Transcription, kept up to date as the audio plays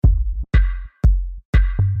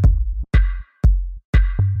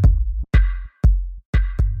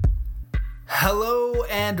Hello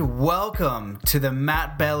and welcome to the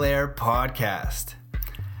Matt Belair podcast.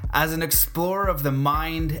 As an explorer of the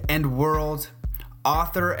mind and world,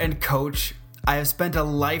 author and coach, I have spent a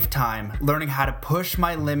lifetime learning how to push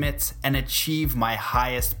my limits and achieve my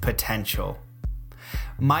highest potential.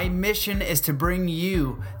 My mission is to bring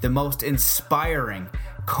you the most inspiring,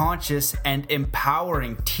 conscious, and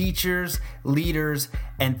empowering teachers, leaders,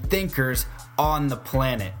 and thinkers on the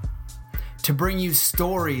planet. To bring you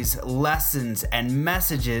stories, lessons, and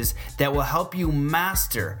messages that will help you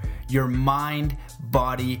master your mind,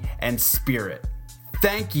 body, and spirit.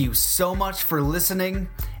 Thank you so much for listening,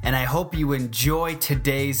 and I hope you enjoy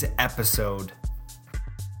today's episode.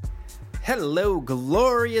 Hello,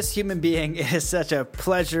 glorious human being. It is such a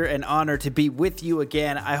pleasure and honor to be with you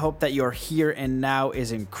again. I hope that your here and now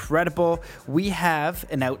is incredible. We have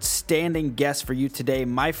an outstanding guest for you today,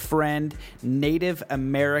 my friend, Native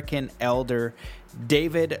American elder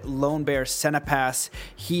David Lonebear Senapass.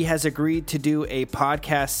 He has agreed to do a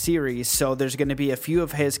podcast series, so there's going to be a few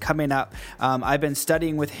of his coming up. I've been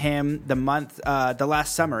studying with him the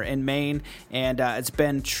last summer in Maine, and it's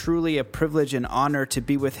been truly a privilege and honor to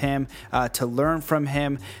be with him, to learn from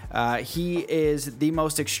him. He is the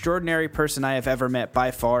most extraordinary person I have ever met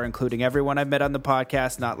by far, including everyone I've met on the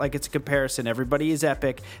podcast. Not like it's a comparison. Everybody is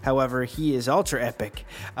epic. However, he is ultra epic.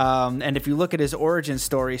 And if you look at his origin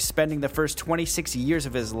story, spending the first 26 years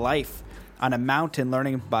of his life on a mountain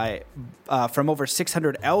learning from over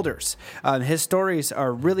 600 elders. His stories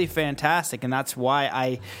are really fantastic, and that's why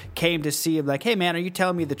I came to see him like, hey man, are you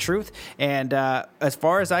telling me the truth? And as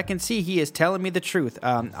far as I can see, he is telling me the truth.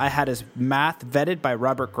 I had his math vetted by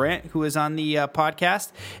Robert Grant, who is on the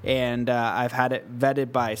podcast, and I've had it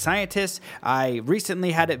vetted by scientists. I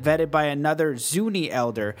recently had it vetted by another Zuni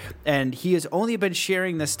elder, and he has only been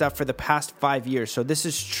sharing this stuff for the past 5 years. So this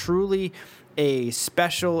is truly a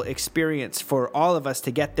special experience for all of us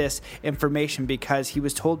to get this information, because he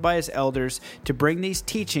was told by his elders to bring these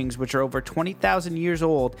teachings, which are over 20,000 years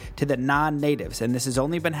old, to the non-natives. And this has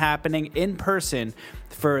only been happening in person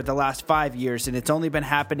for the last 5 years, and it's only been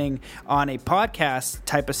happening on a podcast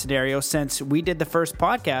type of scenario since we did the first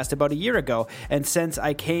podcast about a year ago. And since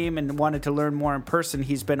I came and wanted to learn more in person,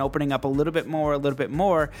 he's been opening up a little bit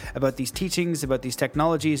more about these teachings, about these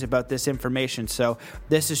technologies, about this information. So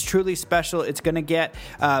this is truly special. It's going to get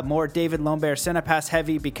more David Lonebear Senapass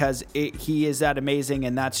heavy, because he is that amazing,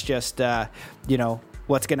 and that's just,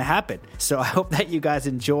 what's going to happen. So I hope that you guys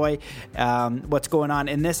enjoy what's going on.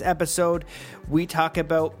 In this episode, we talk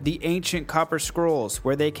about the ancient copper scrolls,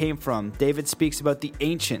 where they came from. David speaks about the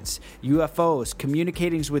ancients, UFOs,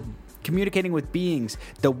 communicating with beings,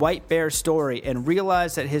 the white bear story, and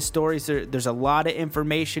realize that his stories, there's a lot of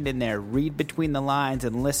information in there. Read between the lines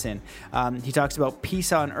and listen. He talks about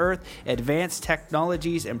peace on Earth, advanced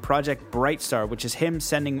technologies, and Project Brightstar, which is him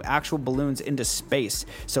sending actual balloons into space.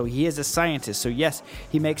 So he is a scientist. So yes,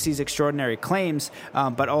 he makes these extraordinary claims,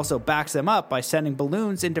 but also backs them up by sending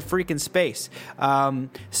balloons into freaking space.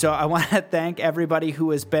 So I want to thank everybody who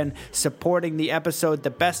has been supporting the episode. The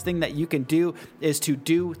best thing that you can do is to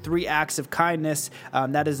do 3 acts of kindness.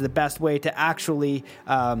 That is the best way to actually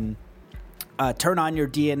turn on your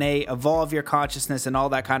DNA, evolve your consciousness, and all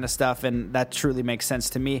that kind of stuff. And that truly makes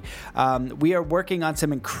sense to me. We are working on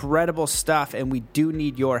some incredible stuff, and we do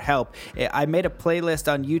need your help. I made a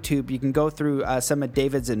playlist on YouTube. You can go through some of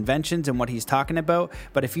David's inventions and what he's talking about.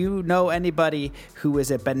 But if you know anybody who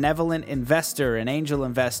is a benevolent investor, an angel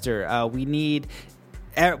investor, we need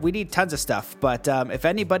tons of stuff, but if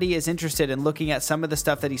anybody is interested in looking at some of the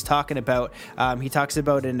stuff that he's talking about, he talks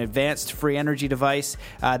about an advanced free energy device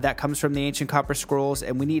that comes from the ancient copper scrolls,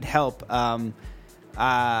 and we need help. I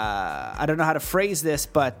don't know how to phrase this,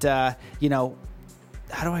 but, how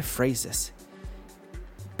do I phrase this?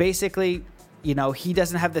 Basically, he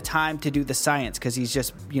doesn't have the time to do the science, because he's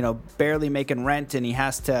just, barely making rent, and he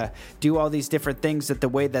has to do all these different things the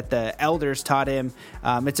way that the elders taught him.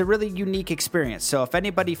 It's a really unique experience. So if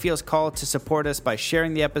anybody feels called to support us by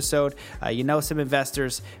sharing the episode, some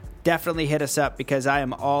investors, definitely hit us up, because I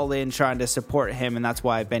am all in trying to support him, and that's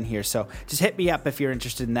why I've been here. So just hit me up if you're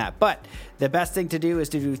interested in that. But the best thing to do is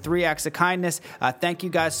to do 3 acts of kindness. Thank you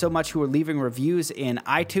guys so much who are leaving reviews in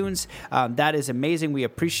iTunes. That is amazing. We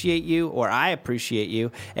appreciate you, or I appreciate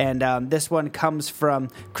you. And this one comes from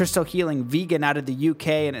Crystal Healing Vegan out of the UK,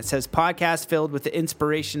 and it says, podcast filled with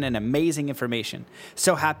inspiration and amazing information.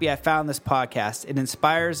 So happy I found this podcast. It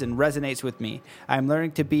inspires and resonates with me. I'm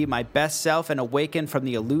learning to be my best self and awaken from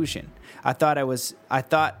the illusion delusion. I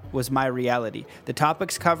thought was my reality. The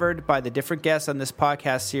topics covered by the different guests on this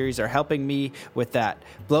podcast series are helping me with that.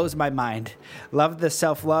 Blows my mind. Love the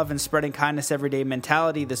self-love and spreading kindness everyday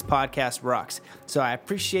mentality. This podcast rocks. So I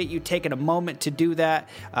appreciate you taking a moment to do that.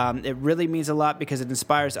 It really means a lot because it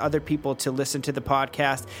inspires other people to listen to the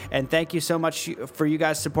podcast. And thank you so much for you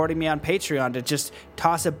guys supporting me on Patreon to just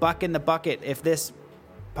toss a buck in the bucket. If this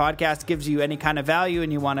podcast gives you any kind of value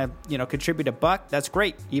and you want to, contribute a buck, that's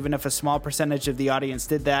great. Even if a small percentage of the audience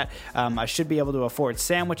did that, I should be able to afford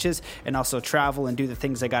sandwiches and also travel and do the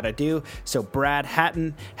things I got to do. So Brad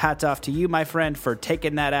Hatton, hats off to you, my friend, for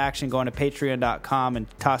taking that action, going to patreon.com and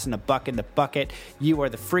tossing a buck in the bucket. You are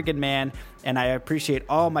the friggin' man. And I appreciate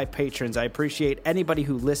all my patrons. I appreciate anybody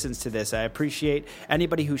who listens to this. I appreciate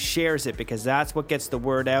anybody who shares it because that's what gets the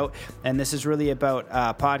word out. And this is really about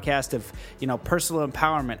a podcast of, personal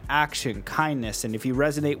empowerment, action, kindness. And if you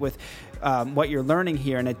resonate with what you're learning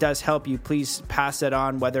here and it does help you, please pass it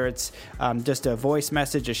on, whether it's just a voice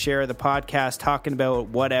message, a share of the podcast, talking about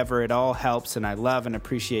whatever. It all helps, and I love and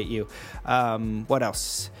appreciate you. What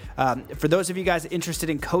else? For those of you guys interested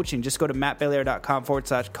in coaching, just go to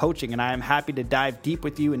mattbelair.com/coaching, and I am happy to dive deep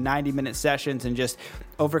with you in 90-minute sessions and just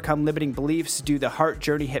overcome limiting beliefs, do the heart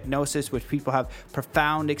journey hypnosis, which people have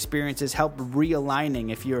profound experiences, help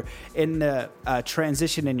realigning. If you're in the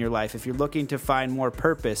transition in your life, if you're looking to find more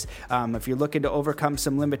purpose, if you're looking to overcome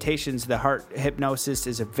some limitations, the heart hypnosis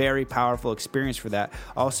is a very powerful experience for that.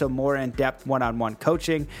 Also, more in-depth one-on-one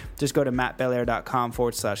coaching. Just go to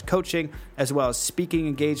mattbelair.com/coaching, as well as speaking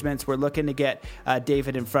engagements. We're looking to get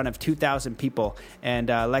David in front of 2,000 people. And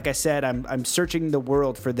like I said, I'm searching the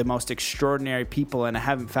world for the most extraordinary people, and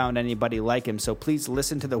I haven't found anybody like him. So please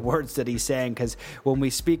listen to the words that he's saying, because when we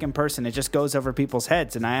speak in person, it just goes over people's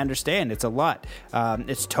heads, and I understand it's a lot.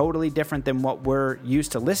 It's totally different than what we're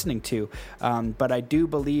used to listening to. But I do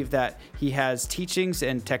believe that he has teachings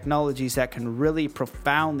and technologies that can really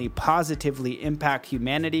profoundly, positively impact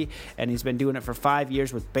humanity, and he's been doing it for 5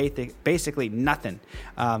 years with basically nothing.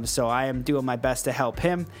 So I am doing my best to help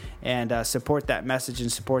him and support that message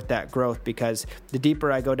and support that growth, because the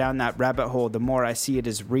deeper I go down that rabbit hole, the more I see it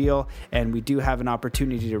is real, and we do have an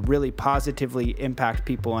opportunity to really positively impact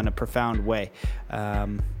people in a profound way.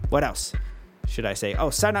 What else should I say? Oh,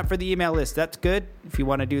 sign up for the email list. That's good if you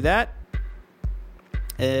want to do that.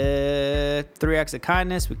 3 acts of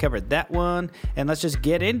kindness, we covered that one, and let's just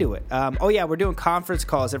get into it. We're doing conference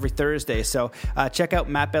calls every Thursday, so check out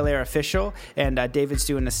Matt Belair Official, and David's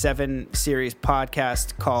doing a 7-series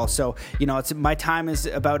podcast call. So it's my time is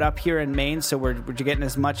about up here in Maine, so we're getting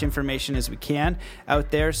as much information as we can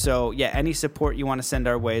out there. So yeah, any support you want to send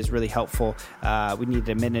our way is really helpful. We need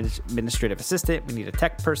an administrative assistant, we need a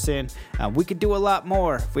tech person. We could do a lot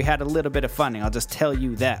more if we had a little bit of funding. I'll just tell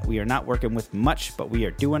you that we are not working with much, but we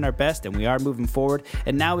are doing our best, and we are moving forward.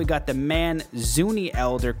 And now we got the man Zuni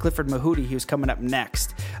elder Clifford Mahooty, who's coming up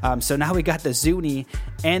next. So now we got the Zuni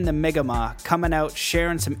and the Megama coming out,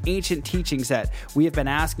 sharing some ancient teachings that we have been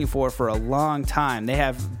asking for a long time. They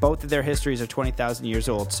have both of their histories are 20,000 years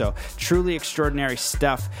old, so truly extraordinary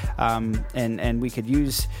stuff, and we could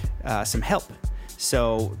use some help.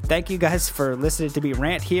 So thank you guys for listening to me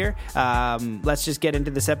rant here. Let's just get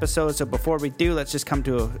into this episode. So before we do, let's just come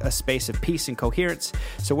to a space of peace and coherence.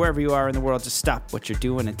 So wherever you are in the world, just stop what you're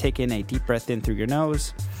doing and take in a deep breath in through your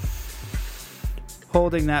nose.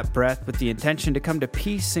 Holding that breath with the intention to come to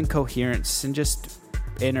peace and coherence and just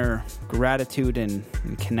inner gratitude and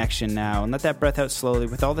connection now. And let that breath out slowly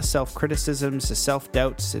with all the self-criticisms, the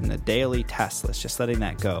self-doubts, and the daily testless. Just letting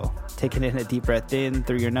that go. Taking in a deep breath in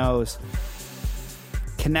through your nose.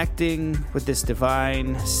 Connecting with this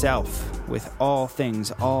divine self, with all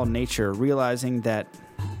things, all nature, realizing that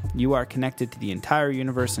you are connected to the entire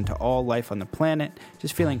universe and to all life on the planet,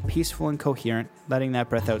 just feeling peaceful and coherent, letting that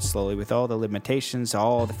breath out slowly with all the limitations,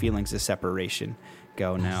 all the feelings of separation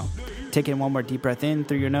go now. Taking one more deep breath in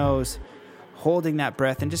through your nose, holding that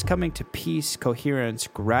breath and just coming to peace, coherence,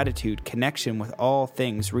 gratitude, connection with all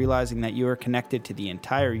things, realizing that you are connected to the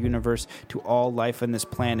entire universe, to all life on this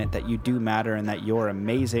planet, that you do matter and that you're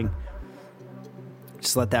amazing.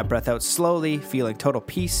 Just let that breath out slowly, feeling total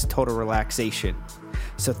peace, total relaxation.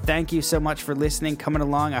 So thank you so much for listening, coming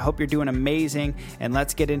along. I hope you're doing amazing, and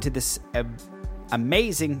let's get into this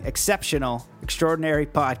amazing, exceptional, extraordinary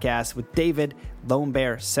podcast with David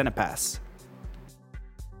Lonebear Senepas.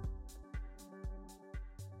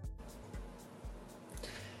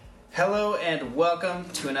 Hello and welcome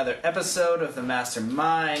to another episode of the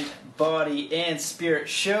Mastermind, Body, and Spirit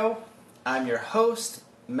Show. I'm your host,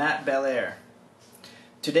 Matt Belair.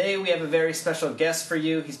 Today we have a very special guest for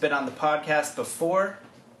you. He's been on the podcast before.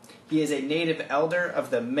 He is a native elder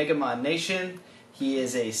of the Mi'kmaq Nation. He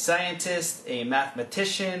is a scientist, a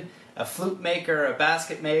mathematician, a flute maker, a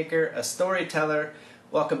basket maker, a storyteller.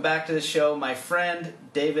 Welcome back to the show, my friend,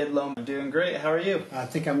 David Lonebear. I'm doing great. How are you? I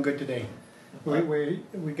think I'm good today.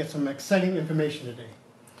 We get some exciting information today.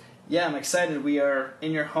 Yeah, I'm excited. We are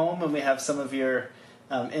in your home and we have some of your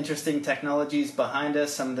interesting technologies behind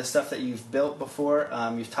us, some of the stuff that you've built before.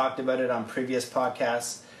 You've talked about it on previous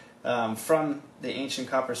podcasts from the ancient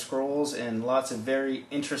copper scrolls and lots of very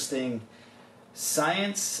interesting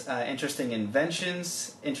science, interesting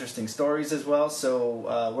inventions, interesting stories as well.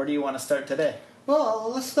 So where do you want to start today?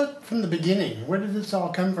 Well, let's start from the beginning. Where did this all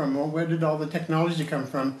come from? Well, where did all the technology come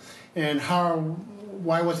from? And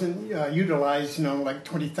why wasn't utilized, like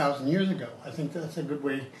 20,000 years ago? I think that's a good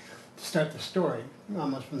way to start the story,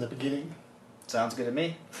 almost from the beginning. Sounds good to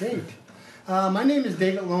me. Great. My name is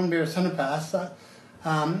David Lonebear, son of Pass.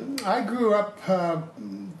 I grew up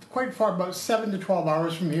quite far, about 7 to 12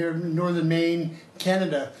 hours from here, in northern Maine,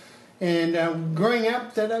 Canada. And growing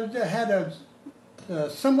up, I had a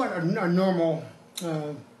somewhat a normal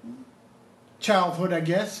childhood, I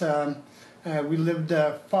guess. We lived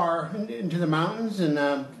far into the mountains,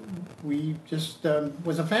 and we just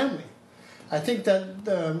was a family. I think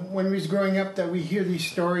that when we was growing up, that we hear these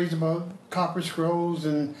stories about copper scrolls,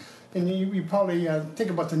 and you probably think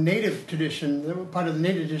about the native tradition. Part of the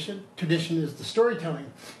native tradition is the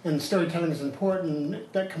storytelling, and storytelling is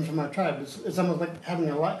important. That comes from our tribe. It's almost like having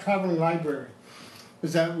a traveling library.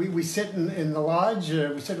 Is that we sit in the lodge,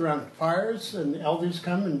 we sit around fires, and the elders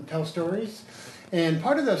come and tell stories. And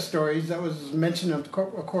part of those stories that was mentioned, of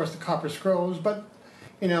course, the copper scrolls. But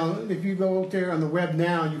if you go out there on the web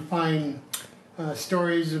now, you find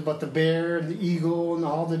stories about the bear, the eagle, and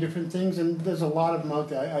all the different things. And there's a lot of them out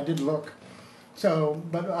there. I did look.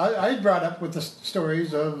 But I brought up with the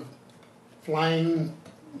stories of flying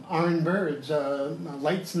iron birds,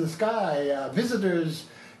 lights in the sky, visitors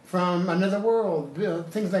from another world,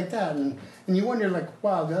 things like that, and you wonder,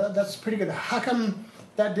 wow, that's pretty good. How come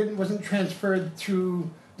that wasn't transferred through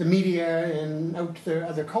the media and out to their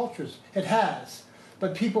other cultures? It has,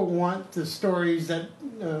 but people want the stories that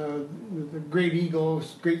the great eagle,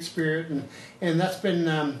 great spirit, and that's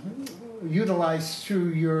been utilized through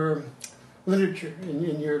your literature.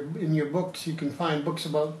 In your books, you can find books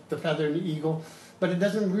about the feather and the eagle, but it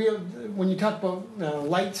doesn't when you talk about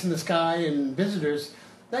lights in the sky and visitors.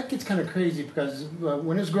 That gets kind of crazy because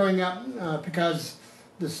when I was growing up, because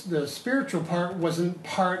the spiritual part wasn't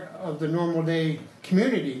part of the normal day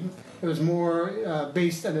community, it was more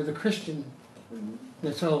based under the Christian.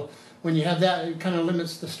 And so when you have that, it kind of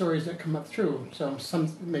limits the stories that come up through. So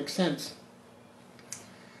some makes sense.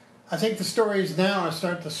 I think the stories now are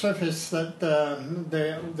starting to surface that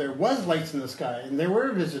there was lights in the sky and there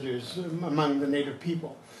were visitors among the native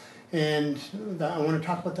people. And I want to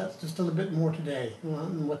talk about that just a little bit more today,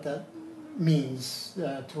 and what that means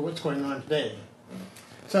to what's going on today.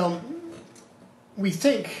 So we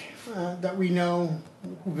think that we know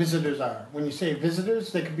who visitors are. When you say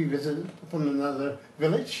visitors, they could be visitors from another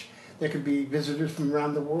village. They could be visitors from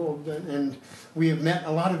around the world. And we have met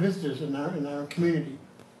a lot of visitors in our community.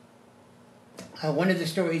 One of the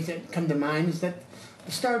stories that come to mind is that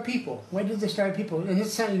the Star People. Where did the Star People? And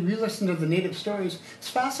this time you listen to the native stories. It's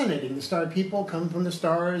fascinating. The Star People come from the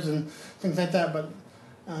stars and things like that. But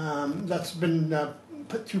that's been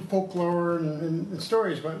put through folklore and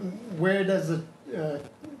stories. But where does the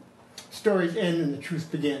stories end and the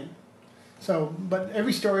truth begin? But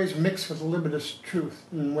every story is mixed with a little bit of truth,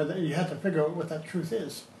 and whether you have to figure out what that truth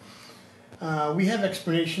is. We have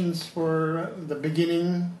explanations for the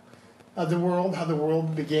beginning of the world, how the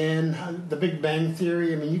world began, the Big Bang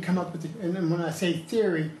Theory. I mean, you come up with and when I say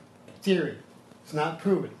theory, it's not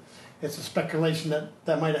proven. It's a speculation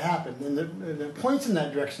that might have happened, and it points in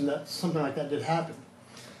that direction that something like that did happen.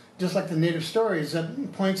 Just like the native stories,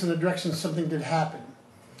 that points in the direction something did happen.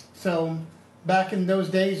 So back in those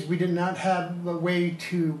days, we did not have a way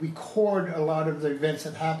to record a lot of the events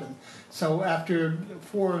that happened. So after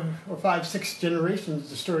 4 or 5, 6 generations,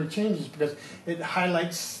 the story changes because it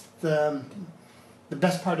highlights the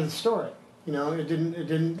best part of the story. It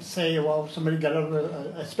didn't say, well, somebody got out of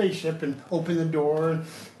a spaceship and opened the door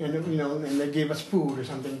and they gave us food or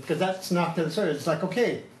something, because that's not the story. It's like,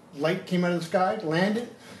 okay, light came out of the sky, landed,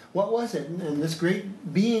 what was it? And this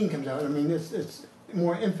great being comes out. I mean, it's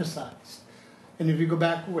more emphasized. And if you go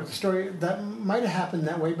back with the story, that might have happened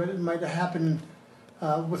that way, but it might have happened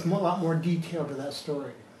with a lot more detail to that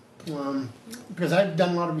story. Because I've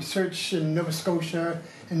done a lot of research in Nova Scotia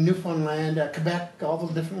and Newfoundland, Quebec, all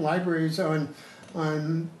the different libraries on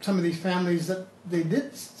some of these families that they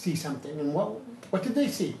did see something, and What did they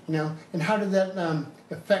see? And how did that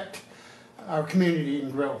affect our community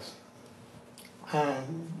and growth?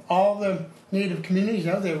 All the native communities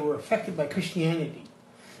out there were affected by Christianity.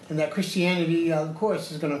 And that Christianity, of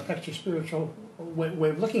course, is going to affect your spiritual way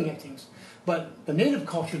of looking at things. But the native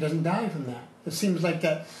culture doesn't die from that. It seems like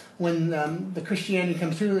that when the Christianity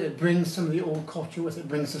comes through, it brings some of the old culture with it,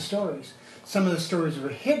 brings the stories. Some of the stories were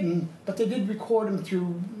hidden, but they did record them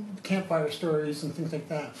through campfire stories and things like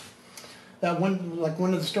that. That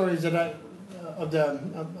one of the stories that of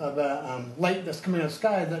light that's coming out of the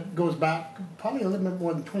sky that goes back probably a little bit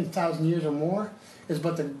more than 20,000 years or more is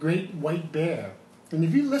about the great white bear. And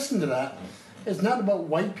if you listen to that, it's not about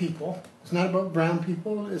white people. It's not about brown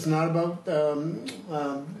people. It's not about.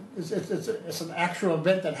 It's an actual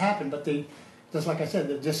event that happened, but just like I said,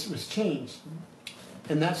 it just was changed.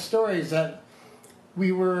 And that story is that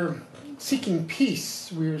we were seeking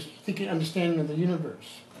peace. We were seeking understanding of the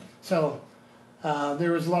universe. So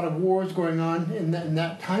there was a lot of wars going on in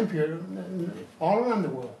that time period all around the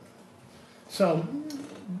world. So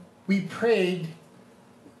we prayed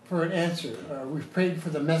for an answer, or we prayed for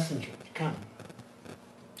the messenger to come.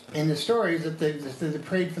 And the story is that they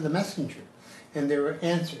prayed for the messenger, and they were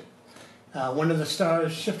answered. One of the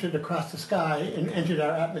stars shifted across the sky and entered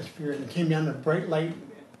our atmosphere and came down a bright light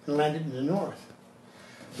and landed in the north.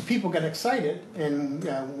 The people got excited and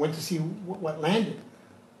went to see what landed.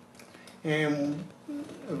 And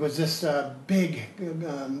it was this big,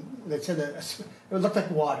 they said that it looked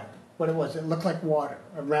like water. What it looked like water,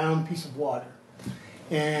 a round piece of water.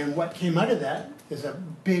 And what came out of that is a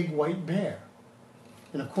big white bear.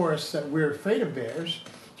 And of course, we're afraid of bears,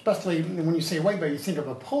 especially when you say white bear, you think of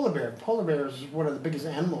a polar bear. Polar bear is one of the biggest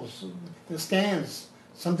animals. It stands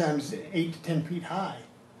sometimes 8 to 10 feet high.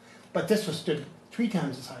 But this was stood 3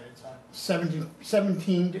 times as high as that,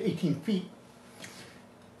 17 to 18 feet.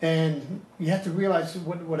 And you have to realize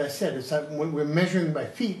what I said is that when we're measuring by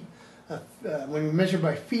feet, when we measure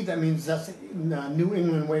by feet, that means that's the New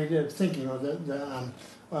England way of thinking, or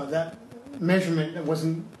that measurement that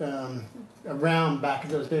wasn't around back in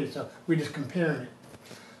those days. So we're just comparing it.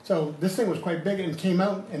 So this thing was quite big and came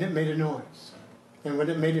out and it made a noise. And when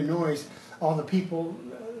it made a noise, all the people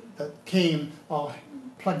that came all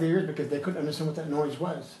plugged their ears because they couldn't understand what that noise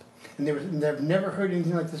was. And they've never heard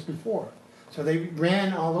anything like this before. So they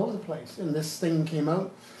ran all over the place. And this thing came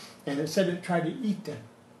out and it said it tried to eat them.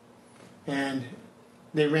 And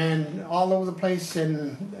they ran all over the place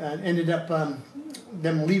and ended up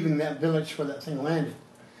them leaving that village where that thing landed.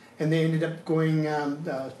 And they ended up going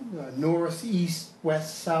north, east,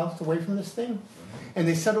 west, south, away from this thing. And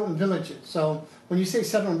they settled in villages. So when you say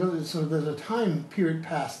settle in villages, so there's a time period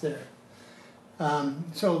past there.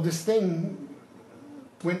 So this thing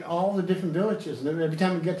went all the different villages. And every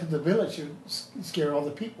time we get to the village, it would scare all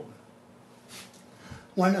the people.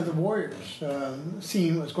 One of the warriors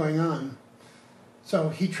seeing what was going on. So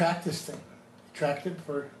he tracked this thing. He tracked it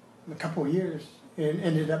for a couple of years and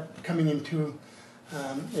ended up coming into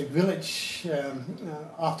a village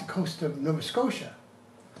off the coast of Nova Scotia.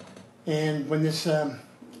 And when this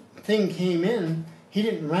thing came in, he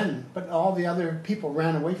didn't run, but all the other people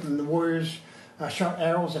ran away from him. The warriors shot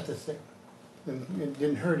arrows at the thing, and it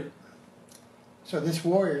didn't hurt it. So this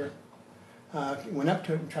warrior went up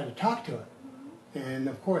to it and tried to talk to it. And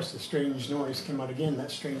of course, the strange noise came out again.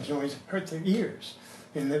 That strange noise hurt their ears,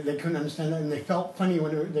 and they couldn't understand that, and they felt funny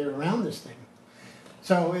when they were around this thing.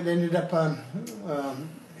 So it ended up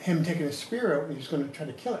him taking a spear out, and he was going to try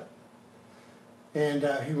to kill it. And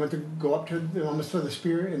he went to go up to it, almost throw the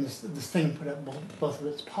spear, and this thing put up both of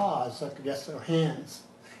its paws, like I guess, or hands.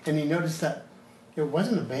 And he noticed that it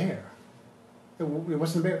wasn't a bear. It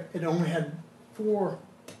wasn't a bear. It only had 4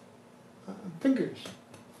 fingers.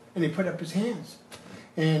 And he put up his hands.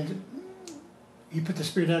 And he put the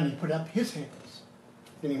spear down and he put up his hands.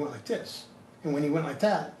 Then he went like this. And when he went like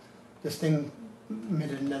that, this thing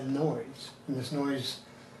made another noise. And this noise,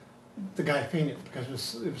 the guy fainted because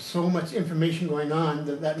there was so much information going on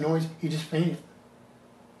that noise, he just fainted.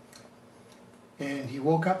 And he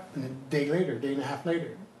woke up and a day and a half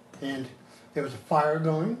later, and there was a fire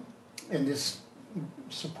going, and this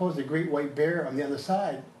supposedly great white bear on the other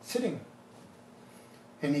side sitting.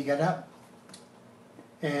 And he got up,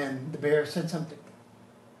 and the bear said something.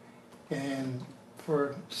 And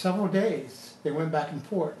for several days, they went back and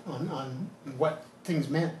forth on what things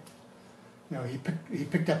meant. You know, he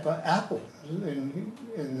picked up an apple, and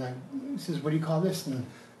he says, "What do you call this?" And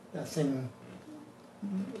that thing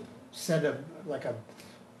said a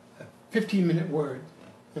 15-minute word,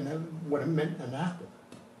 and that what it meant, an apple.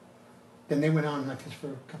 Then they went on like this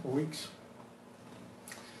for a couple of weeks.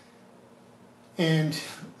 And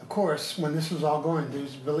of course, when this was all going,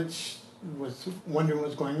 this village was wondering what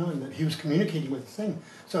was going on, that he was communicating with the thing.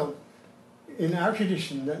 So in our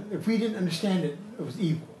tradition, that if we didn't understand it, it was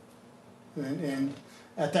evil. And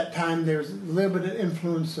at that time, there was a little bit of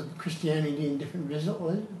influence of Christianity in different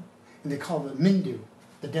religions, and they called it Mindu,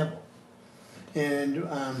 the devil. And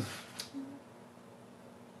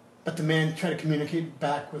but the man tried to communicate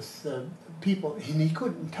back with the people, and he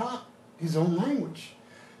couldn't talk his own language.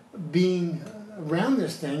 Being around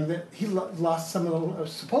this thing, that he lost some of the,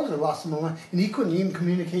 supposedly lost some of the language, and he couldn't even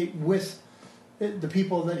communicate with the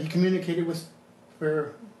people that he communicated with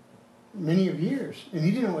for many of years, and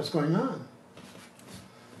he didn't know what was going on.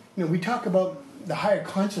 You know, we talk about the higher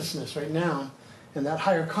consciousness right now, and that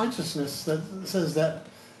higher consciousness that says that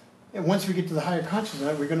once we get to the higher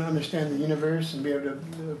consciousness, we're going to understand the universe and be able to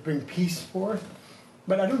bring peace forth.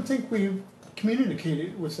 But I don't think we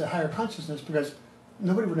communicated with the higher consciousness because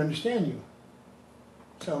nobody would understand you.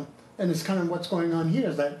 So, and it's kind of what's going on here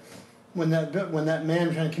is that when that man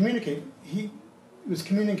was trying to communicate, he was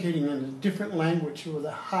communicating in a different language with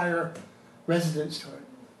a higher resonance to it.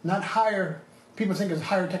 Not higher, people think it's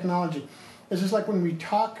higher technology. It's just like when we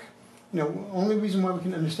talk, you know, only reason why we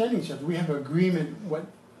can understand each other, we have an agreement what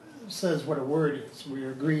says what a word is. We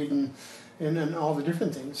agreed in all the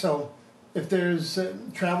different things. So if there's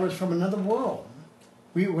travelers from another world,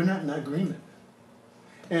 we're not in agreement.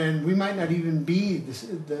 And we might not even be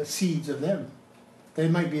the seeds of them. They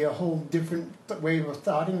might be a whole different way of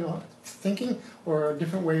thinking, or a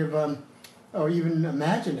different way of, or even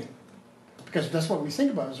imagining. Because that's what we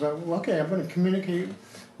think about. Is well, okay, I'm going to communicate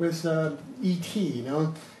with E.T., you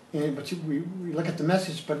know, but we look at the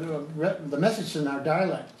message, but the message is in our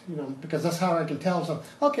dialect, you know, because that's how I can tell. So,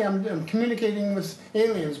 okay, I'm communicating with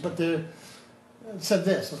aliens, but they said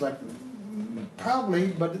this. It's like, probably,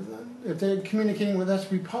 but if they're communicating with us,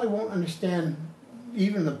 we probably won't understand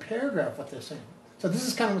even the paragraph what they're saying. So this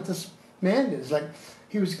is kind of what this man did. It's like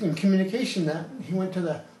he was in communication, that he went to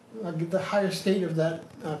the higher state of that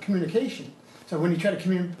communication. So when he tried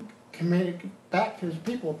to communicate back to his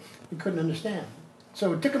people, he couldn't understand.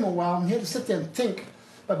 So it took him a while, and he had to sit there and think.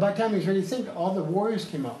 But by the time he was ready to think, all the warriors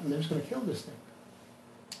came out, and they was going to kill this thing.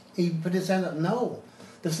 He put his hand up, no.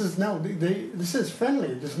 This is friendly.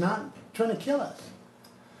 It's not trying to kill us.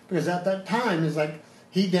 Because at that time, it's like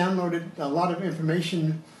he downloaded a lot of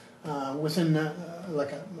information within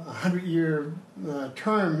like a 100-year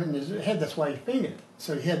term in his head. That's why he fainted.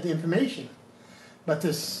 So he had the information. But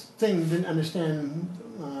this thing didn't understand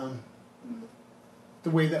the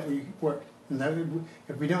way that we work. And that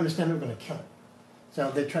if we don't understand it, we're going to kill it.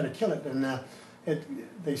 So they try to kill it. And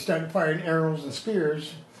they started firing arrows and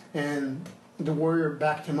spears, and the warrior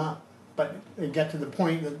backed him up. But they got to the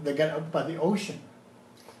point that they got up by the ocean.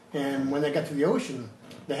 And when they got to the ocean,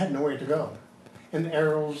 they had nowhere to go. And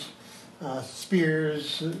arrows,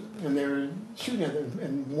 spears, and they were shooting at them.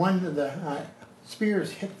 And one of the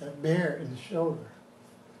spears hit the bear in the shoulder.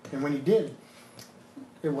 And when he did,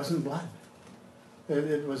 it wasn't blood.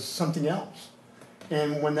 It was something else.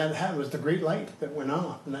 And when that happened, it was the great light that went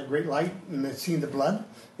off. And that great light, and they seen the blood,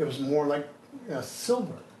 it was more like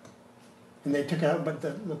silver. And they took it out, but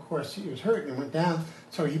of course he was hurt and went down,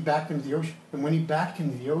 so he backed into the ocean. And when he backed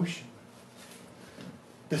into the ocean,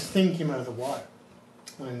 this thing came out of the water.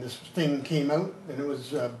 And this thing came out, and it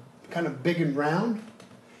was kind of big and round,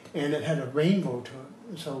 and it had a rainbow to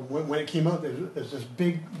it. So when it came out, there was this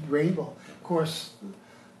big rainbow. Of course,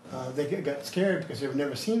 they got scared because they've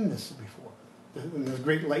never seen this before. And the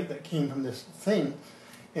great light that came from this thing.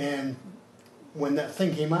 And when that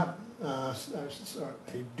thing came up, a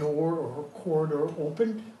door or a corridor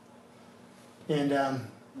opened, and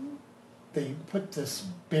they put this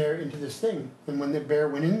bear into this thing. And when the bear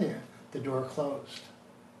went in there, the door closed.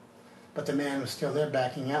 But the man was still there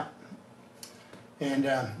backing up. And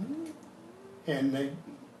they,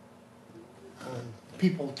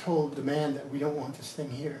 people told the man that we don't want this thing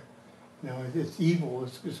here. You know, it's evil.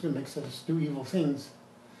 It's going to make us do evil things.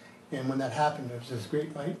 And when that happened, there was this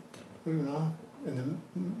great light, you know, and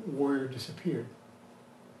the warrior disappeared.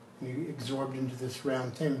 And he absorbed into this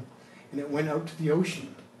round thing. And it went out to the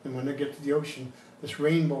ocean. And when they get to the ocean, this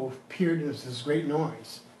rainbow appeared, and it was this great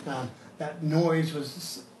noise. That noise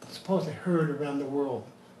was supposedly heard around the world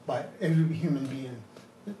by every human being.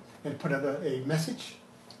 And it put out a message,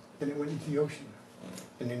 and it went into the ocean.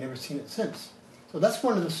 And they've never seen it since. So that's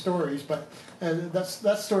one of the stories, but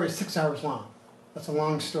that story is 6 hours long. That's a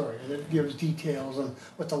long story, and it gives details on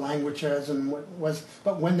what the language is and what was.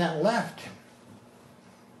 But when that left,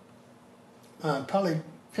 probably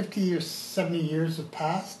 50 or 70 years have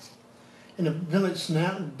passed. In a village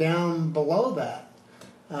now down below that,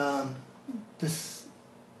 this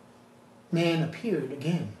man appeared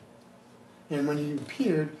again. And when he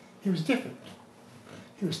appeared, he was different.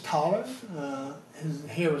 He was taller, his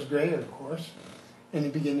hair was gray, of course, and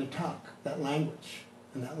he began to talk that language.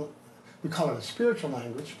 And that, we call it a spiritual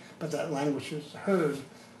language, but that language is heard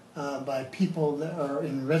by people that are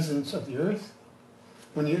in residence of the earth.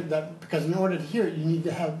 Because in order to hear it, you need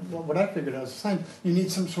to have, what I figured out as a science, you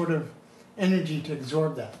need some sort of energy to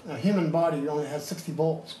absorb that. A human body only has 60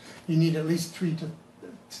 volts. You need at least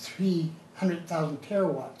 300,000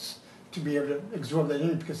 terawatts to be able to absorb that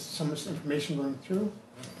energy because there's so much information going through.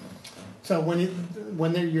 So when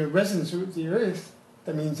you're in resonance with the earth,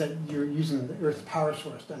 that means that you're using the earth's power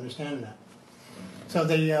source to understand that. So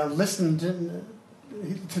they listened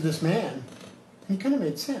to this man, and he kind of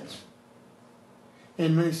made sense.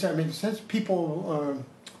 And when he started making sense, people,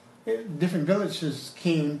 different villages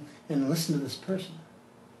came and listened to this person.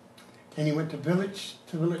 And he went to village,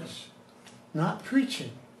 not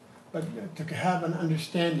preaching, but to have an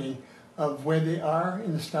understanding of where they are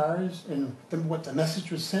in the stars and what the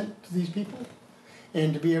message was sent to these people,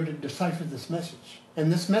 and to be able to decipher this message.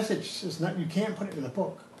 And this message is not, you can't put it in a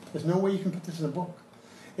book. There's no way you can put this in a book.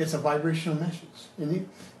 It's a vibrational message.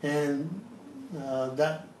 And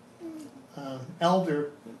that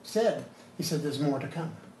elder said, he said, there's more to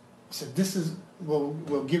come. He said,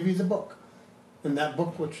 we'll give you the book. And that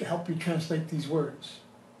book will help you translate these words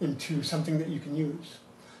into something that you can use.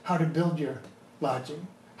 How to build your lodging,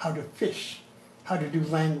 how to fish, how to do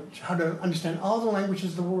language, how to understand all the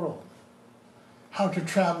languages of the world, how to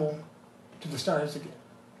travel to the stars again.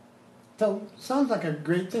 So, sounds like a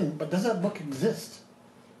great thing, but does that book exist?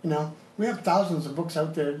 You know, we have thousands of books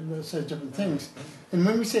out there that says different things. And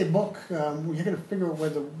when we say book, we got to figure out where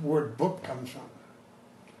the word book comes from.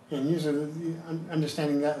 And usually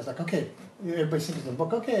understanding that is like, okay, everybody thinks it's a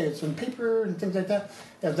book. Okay, it's in paper and things like that.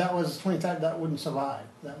 If that was 25, that wouldn't survive.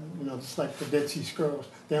 That, just like the Dead Sea Scrolls.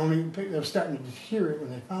 They were starting to hear it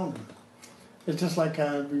when they found them. It's just like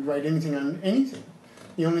we write anything on anything.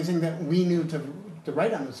 The only thing that we knew to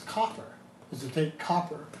write on is copper. Is to take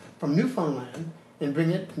copper from Newfoundland and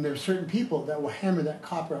bring it, and there are certain people that will hammer that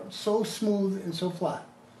copper up so smooth and so flat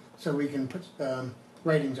so we can put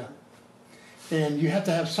writings on it. And you have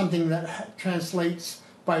to have something that translates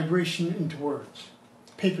vibration into words.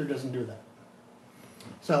 Paper doesn't do that.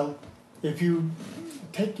 So if you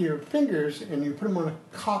take your fingers and you put them on a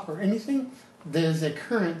copper, anything, there's a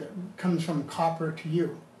current that comes from copper to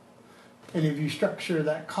you. And if you structure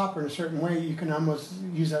that copper in a certain way, you can almost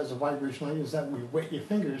use that as a vibration. Like is that we wet your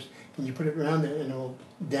fingers and you put it around it, and it'll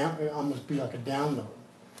almost be like a download.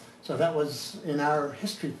 So that was in our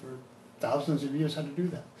history for thousands of years how to do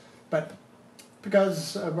that. But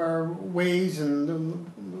because of our ways and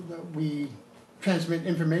that we transmit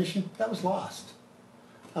information, that was lost.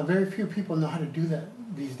 Very few people know how to do that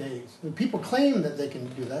these days. People claim that they can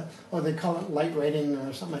do that, or they call it light writing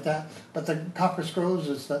or something like that. But the copper scrolls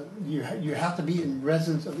is that you have to be in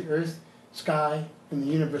resonance of the earth, sky, and the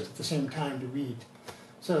universe at the same time to read.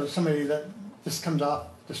 So somebody that just comes off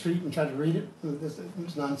the street and tries to read it,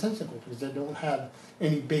 it's nonsensical because they don't have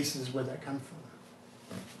any basis where that comes from.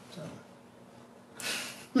 So.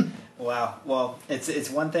 Wow. Well, it's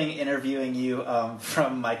one thing interviewing you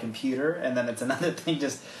from my computer, and then it's another thing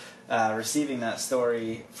just receiving that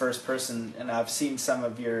story first person. And I've seen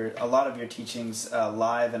a lot of your teachings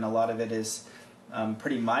live, and a lot of it is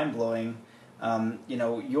pretty mind blowing.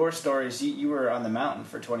 Your stories. You were on the mountain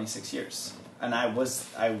for 26 years, and I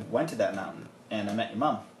went to that mountain, and I met your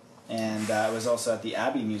mom, and I was also at the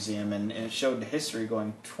Abbey Museum, and it showed the history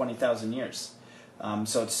going 20,000 years.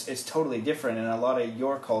 So it's totally different, and a lot of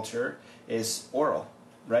your culture is oral,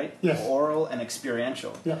 right? Yes. Oral and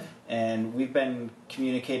experiential. Yeah. And we've been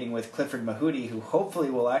communicating with Clifford Mahudi, who hopefully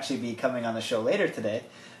will actually be coming on the show later today.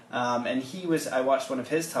 And I watched one of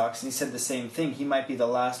his talks, and he said the same thing. He might be the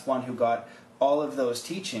last one who got all of those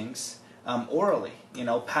teachings orally,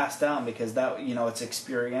 passed down, because that, it's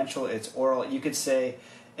experiential, it's oral. You could say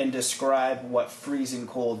and describe what freezing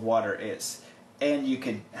cold water is. And you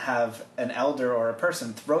could have an elder or a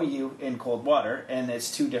person throw you in cold water, and it's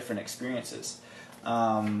two different experiences.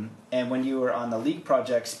 And when you were on the League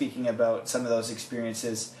Project speaking about some of those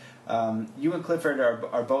experiences, you and Clifford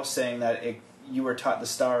are both saying that you were taught the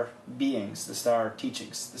star beings, the star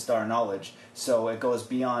teachings, the star knowledge, so it goes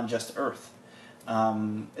beyond just Earth.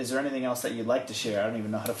 Is there anything else that you'd like to share? I don't even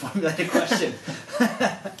know how to formulate a question.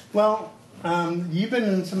 Well, you've been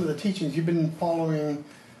in some of the teachings. You've been following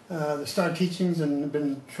the star teachings and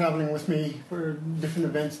been traveling with me for different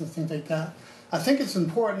events and things like that. I think it's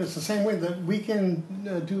important. It's the same way that we can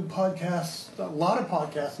do podcasts, a lot of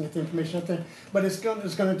podcasts, and get the information out there. But it's going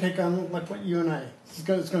to take on like what you and I. It's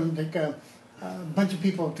going to take a bunch of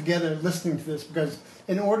people together listening to this, because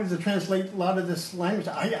in order to translate a lot of this language,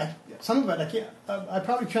 some of it I can't. I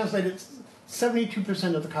probably translated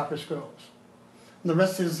 72% of the Copper Scrolls, and the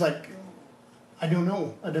rest is like I don't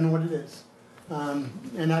know what it is,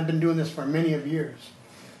 and I've been doing this for many of years.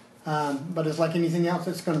 But it's like anything else.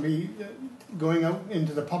 It's going to be going out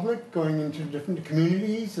into the public, going into different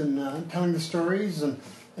communities, and telling the stories,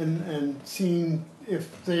 and seeing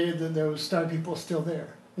if those star people are still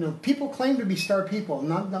there. You know, people claim to be star people.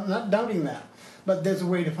 Not doubting that, but there's a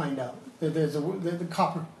way to find out. The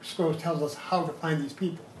Copper Scrolls tells us how to find these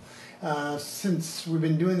people. Since we've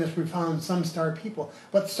been doing this, we've found some star people.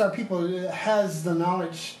 But star people has the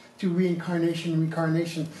knowledge to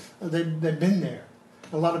reincarnation. They've been there.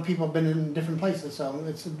 A lot of people have been in different places, so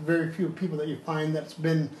it's very few people that you find that's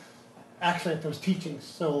been actually at those teachings.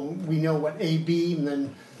 So we know what A, B, and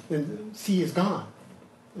then C is gone,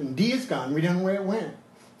 and D is gone. We don't know where it went.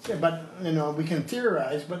 But you know, we can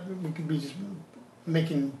theorize, but we could be just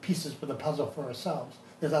making pieces for the puzzle for ourselves.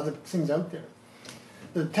 There's other things out there.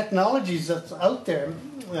 The technologies that's out there,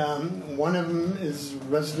 one of them is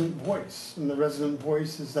resonant voice, and the resonant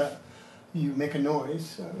voice is that you make a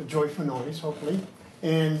noise, a joyful noise, hopefully.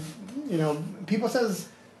 And, you know, people says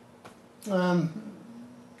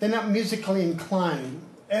they're not musically inclined.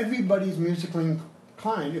 Everybody's musically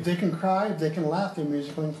inclined. If they can cry, if they can laugh, they're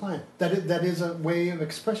musically inclined. That is a way of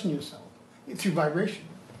expressing yourself through vibration.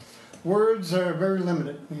 Words are very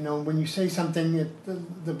limited. You know, when you say something,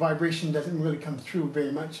 the vibration doesn't really come through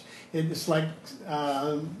very much. It's like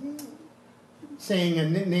saying a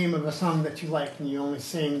name of a song that you like, and you're only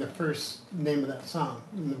saying the first name of that song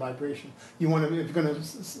in the vibration. If you're going to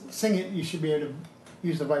sing it, you should be able to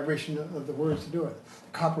use the vibration of the words to do it.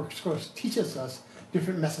 The Copper Scrolls teaches us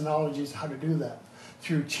different methodologies how to do that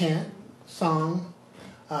through chant, song,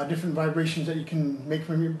 different vibrations that you can make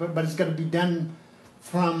from your. But it's got to be done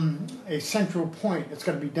from a central point. It's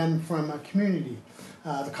got to be done from a community.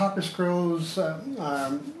 The Copper Scrolls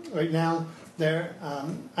right now, they're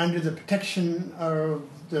under the protection of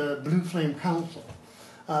the Blue Flame Council.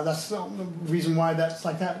 That's the reason why that's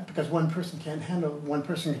like that, because one person can't handle it. One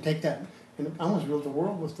person can take that and almost rule the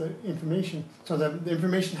world with the information. So the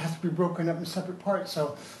information has to be broken up in separate parts.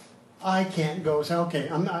 So I can't go say, okay,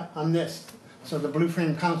 I'm this. So the Blue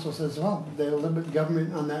Flame Council says, well, they'll limit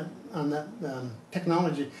government on that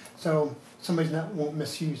technology, so somebody won't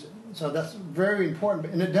misuse it. So that's very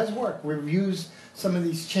important, and it does work. We've used some of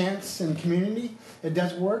these chants in community. It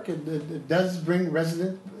does work. It does bring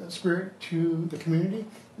resident spirit to the community.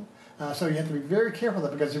 So you have to be very careful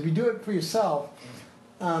of that, because if you do it for yourself,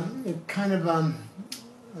 it kind of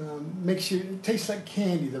makes you, it tastes like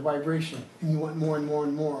candy, the vibration, and you want more and more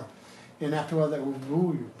and more. And after a while, that will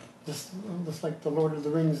rule you. Just like the Lord of the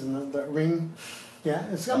Rings and the ring. Yeah,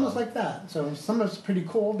 it's almost like that. So some of it's pretty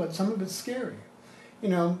cool, but some of it's scary. You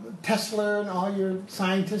know, Tesla and all your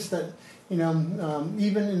scientists that, you know,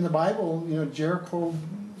 even in the Bible, you know, Jericho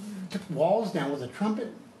took walls down with a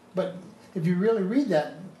trumpet. But if you really read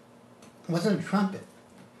that, it wasn't a trumpet.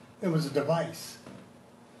 It was a device.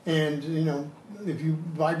 And, you know, if you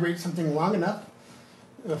vibrate something long enough,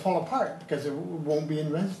 it'll fall apart because it won't be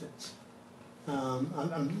in resonance.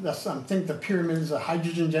 I think the pyramid is a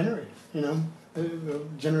hydrogen generator, you know.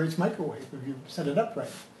 It generates microwave if you set it up right.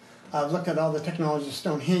 I've looked at all the technology of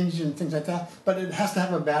Stonehenge and things like that, but it has to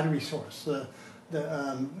have a battery source. You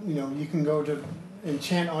know, you can go to and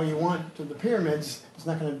chant all you want to the pyramids. It's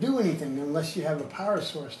not going to do anything unless you have a power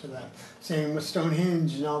source to that. Same with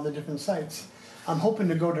Stonehenge and all the different sites. I'm hoping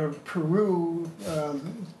to go to Peru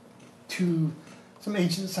to some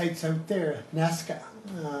ancient sites out there, Nazca,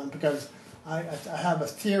 because I have a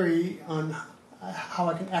theory on how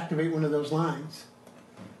I can activate one of those lines.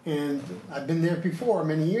 And I've been there before,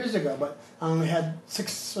 many years ago, but I only had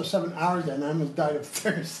 6 or 7 hours there, and I almost died of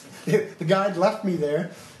thirst. The guide left me there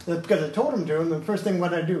because I told him to, and the first thing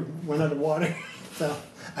what I do, went out of water. So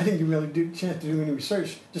I didn't really get a chance to do any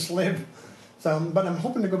research, just live. So, but I'm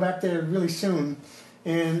hoping to go back there really soon,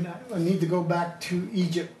 and I need to go back to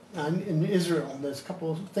Egypt and in Israel. There's a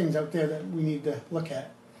couple of things out there that we need to look at.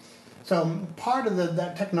 So part of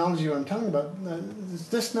that technology I'm talking about is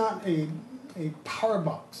just not a power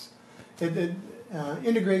box. It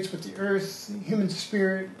integrates with the earth, human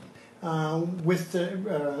spirit, with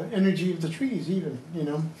the energy of the trees even, you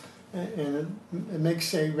know, and it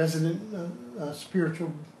makes a resonant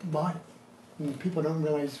spiritual body. And people don't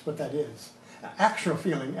realize what that is. Actual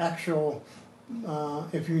feeling, actual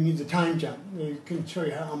if you need the time jump. They can show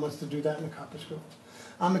you how much to do that in the copper scrolls.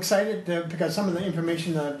 I'm excited because some of the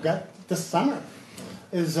information that I've got this summer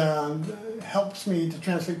is helps me to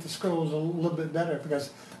translate the scrolls a little bit better,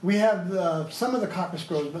 because we have some of the copper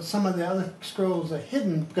scrolls, but some of the other scrolls are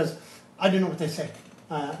hidden because I don't know what they say.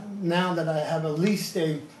 Now that I have at least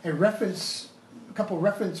a couple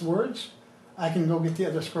reference words, I can go get the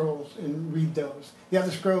other scrolls and read those. The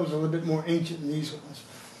other scrolls are a little bit more ancient than these ones.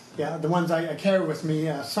 Yeah, the ones I carry with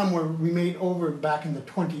me, some were remade over back in the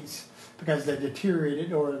 20s because they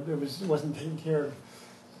deteriorated or it wasn't taken care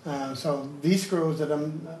of. So these scrolls that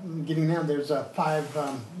I'm getting now, there's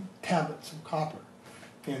 5 tablets of copper,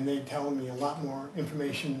 and they tell me a lot more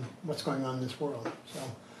information what's going on in this world. So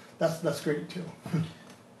that's great too.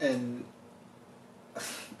 And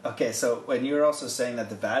okay, so when you were also saying that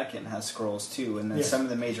the Vatican has scrolls too, and then yes. some of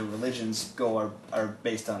the major religions are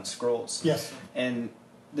based on scrolls. Yes. And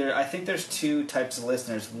I think there's 2 types of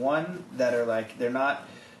listeners. One that are like they're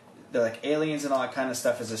like aliens and all that kind of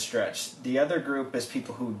stuff is a stretch. The other group is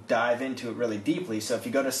people who dive into it really deeply. So if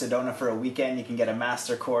you go to Sedona for a weekend, you can get a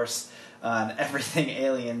master course on everything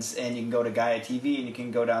aliens, and you can go to Gaia TV and you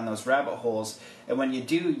can go down those rabbit holes. And when you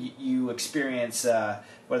do, you experience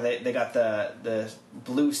where they got the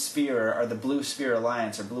Blue Sphere or the Blue Sphere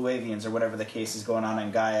Alliance or Blue Avians or whatever the case is going on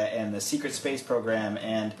in Gaia, and the secret space program,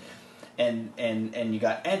 and you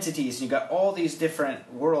got entities, and you got all these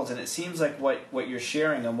different worlds. And it seems like what you're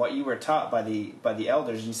sharing and what you were taught by the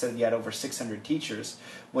elders, and you said you had over 600 teachers,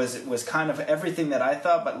 was kind of everything that I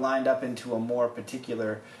thought, but lined up into a more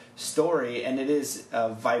particular story. And it is a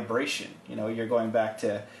vibration. You're going back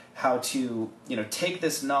to how to take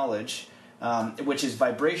this knowledge, which is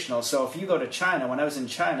vibrational. So if you go to China, when I was in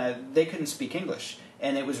China, they couldn't speak English,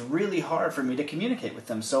 and it was really hard for me to communicate with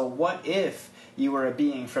them. So what if you were a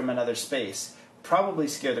being from another space? Probably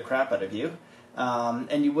scare the crap out of you,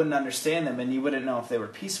 and you wouldn't understand them, and you wouldn't know if they were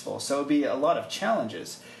peaceful. So it would be a lot of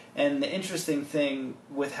challenges. And the interesting thing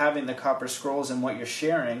with having the copper scrolls and what you're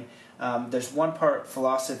sharing, there's one part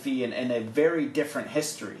philosophy and a very different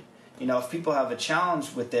history. If people have a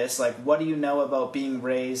challenge with this, like, what do you know about being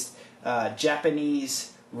raised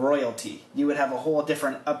Japanese royalty? You would have a whole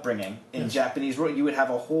different upbringing in yes. Japanese royalty. You would have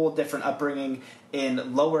a whole different upbringing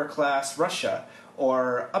in lower class Russia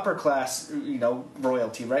or upper class,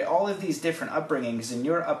 royalty, right? All of these different upbringings, and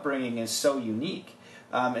your upbringing is so unique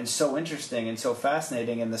and so interesting and so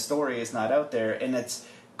fascinating, and the story is not out there, and it's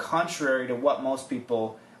contrary to what most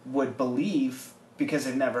people would believe because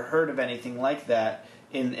they've never heard of anything like that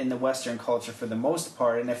in the Western culture for the most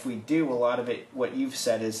part. And if we do, a lot of it, what you've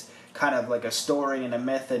said, is kind of like a story and a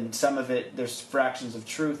myth, and some of it there's fractions of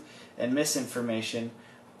truth and misinformation.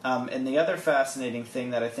 And the other fascinating thing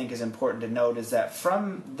that I think is important to note is that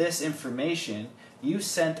from this information, you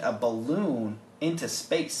sent a balloon into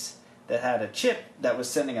space that had a chip that was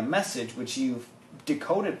sending a message, which you've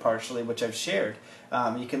decoded partially, which I've shared.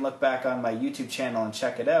 You can look back on my YouTube channel and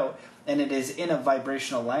check it out, and it is in a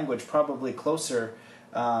vibrational language, probably closer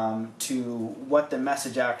to what the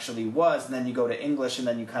message actually was, and then you go to English, and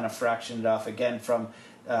then you kind of fraction it off again from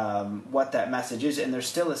what that message is, and there's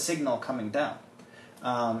still a signal coming down.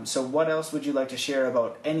 So what else would you like to share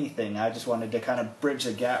about anything? I just wanted to kind of bridge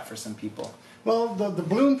the gap for some people. Well, the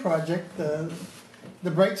balloon project, the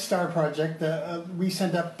Bright Star project, we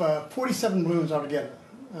sent up 47 balloons altogether.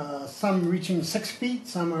 Some reaching 6 feet,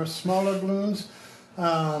 some are smaller balloons.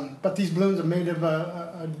 But these balloons are made of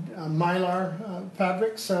a mylar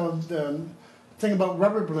fabric. So the thing about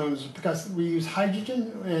rubber balloons is because we use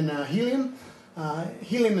hydrogen and helium.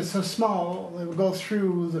 Helium is so small it will go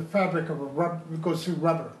through the fabric of a rubber. It goes through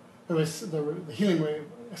rubber. The helium will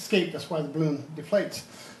escape. That's why the balloon deflates.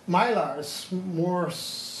 Mylar is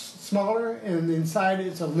smaller, and inside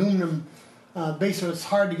it's aluminum base, so it's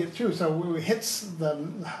hard to get through. So when it hits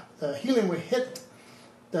the helium, will hit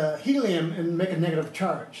the helium and make a negative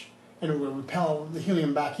charge, and it will repel the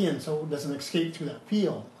helium back in, so it doesn't escape through that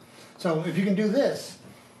field. So if you can do this,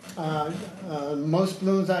 most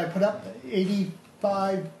balloons I put up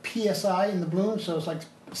 85 psi in the balloon, so it's like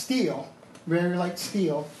steel, very light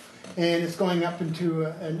steel, and it's going up into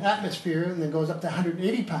an atmosphere, and then goes up to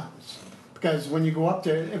 180 pounds. Because when you go up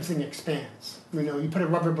there, everything expands. You put a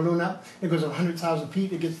rubber balloon up, it goes up 100,000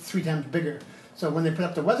 feet, it gets 3 times bigger. So when they put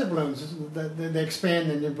up the weather balloons, they expand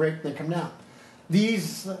and they break and they come down.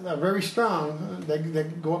 These are very strong. They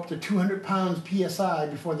go up to 200 pounds psi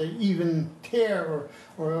before they even tear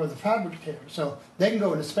or the fabric tears. So they can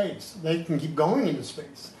go into space. They can keep going into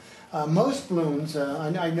space. Most balloons,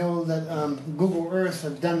 I know that Google Earth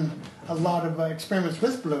have done a lot of experiments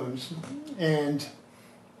with balloons, and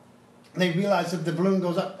they realize if the balloon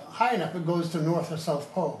goes up high enough, it goes to North or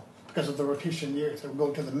South Pole because of the rotation of the Earth. It will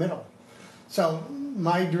go to the middle. So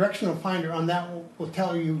my directional finder on that will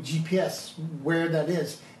tell you GPS where that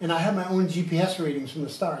is. And I have my own GPS readings from the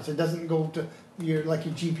stars. It doesn't go to your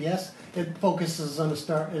GPS. It focuses on a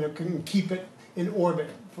star and it can keep it in orbit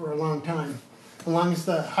for a long time. As long as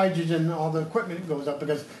the hydrogen, all the equipment goes up.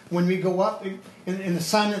 Because when we go up, in the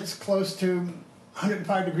sun it's close to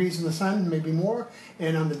 105 degrees in the sun, maybe more.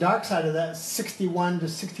 And on the dark side of that, 61 to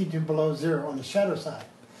 62 below zero on the shadow side.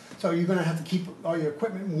 So you're going to have to keep all your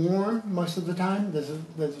equipment warm most of the time. There's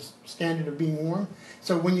a standard of being warm.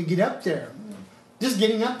 So when you get up there, just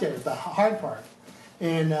getting up there is the hard part.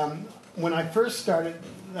 And when I first started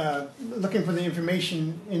looking for the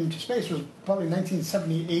information into space was probably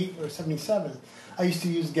 1978 or 77. I used to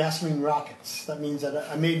use gasoline rockets. That means that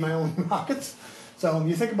I made my own rockets. So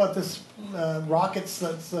you think about this rockets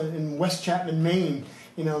that's in West Chapman, Maine.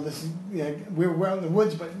 You know, we're out in the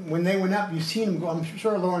woods, but when they went up, you've seen them go. I'm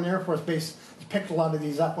sure Loren Air Force Base picked a lot of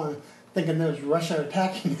these up on thinking there was Russia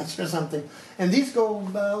attacking us or something. And these go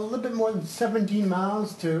a little bit more than 17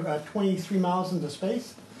 miles to 23 miles into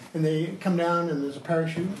space. And they come down and there's a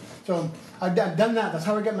parachute. So I've done that. That's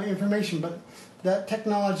how I get my information. But that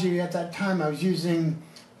technology at that time, I was using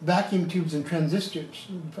vacuum tubes and transistors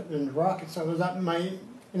in the rockets. So I was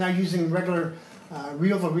and using regular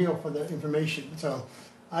reel-to-reel for the information. So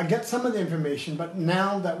I get some of the information, but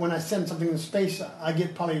now that when I send something in space, I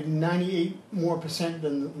get probably 98% more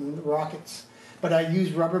than the rockets. But I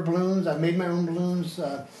use rubber balloons. I've made my own balloons.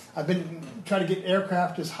 I've been trying to get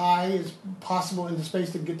aircraft as high as possible into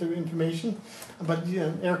space to get the information. But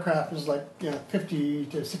aircraft is like 50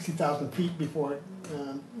 to 60,000 feet before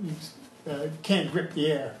it can't grip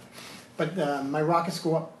the air. But my rockets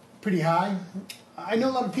go up pretty high. I know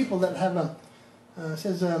a lot of people that have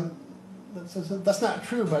says that's not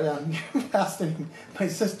true, but you asked my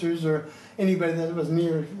sisters or anybody that was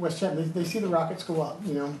near West Chapman, they see the rockets go up.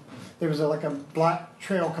 There was like a black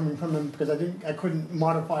trail coming from them because I couldn't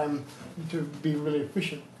modify them to be really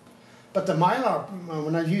efficient. But the Mylar,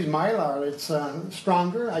 when I use Mylar, it's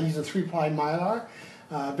stronger. I use a 3-ply Mylar,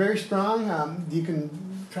 very strong. You can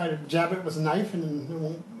try to jab it with a knife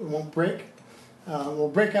and it won't break. It will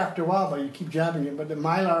break after a while, but you keep jabbing it. But the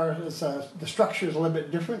Mylar, the structure is a little bit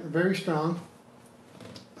different, very strong.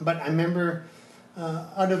 But I remember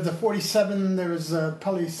out of the 47, there was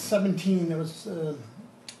probably 17 that was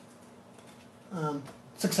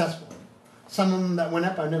successful. Some of them that went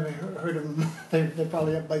up, I never heard of them. They're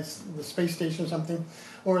probably up by the space station or something.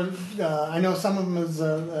 Or I know some of them is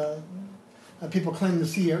people claim to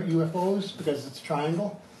see UFOs because it's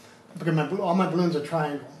triangle. Because all my balloons are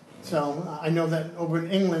triangle. So I know that over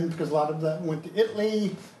in England, because a lot of that went to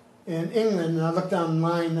Italy and England, and I looked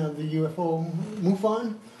online of the UFO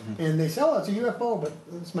MUFON, and they say, oh, it's a UFO, but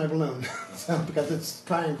it's my balloon, because it's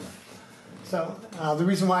triangle. So the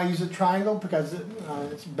reason why I use a triangle, because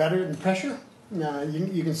it's better than pressure.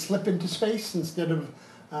 You can slip into space instead of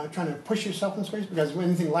trying to push yourself in space, because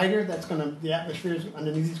anything lighter, the atmosphere is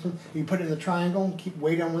underneath these. You put it in the triangle, keep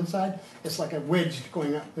weight on one side, it's like a wedge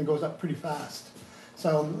going up, and goes up pretty fast.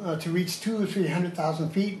 So to reach 200,000 or 300,000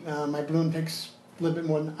 feet, my balloon takes a little bit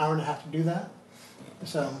more than an hour and a half to do that.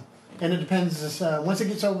 So, and it depends. Once it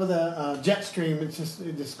gets over the jet stream, it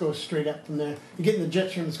just goes straight up from there. You get in the jet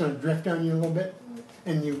stream, it's going to drift on you a little bit,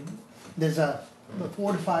 and there's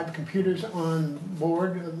 4 to 5 computers on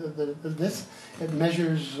board of this. It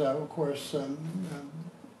measures, of course,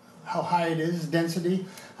 how high it is, density,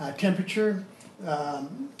 temperature,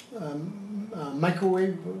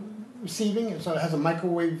 microwave receiving, so it has a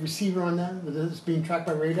microwave receiver on that is being tracked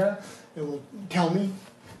by radar. It will tell me,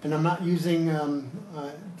 and I'm not using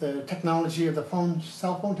the technology of the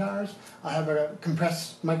cell phone towers. I have a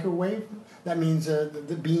compressed microwave. That means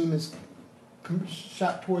the beam is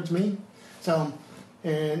shot towards me. So,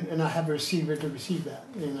 and I have a receiver to receive that,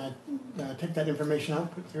 and I take that information out,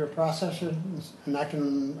 put it through a processor, and I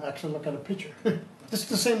can actually look at a picture. Just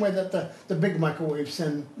the same way that the big microwaves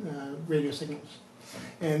send radio signals.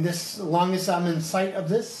 And this, as long as I'm in sight of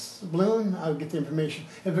this balloon, I'll get the information.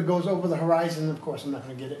 If it goes over the horizon, of course, I'm not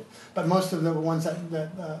going to get it. But most of the ones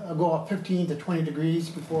that go up 15 to 20 degrees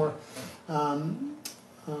before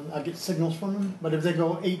I get signals from them. But if they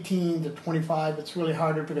go 18 to 25, it's really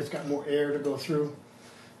harder because it's got more air to go through.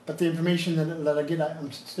 But the information that I get,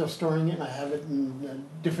 I'm still storing it. And I have it in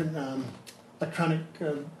different electronic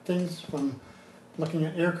things, from looking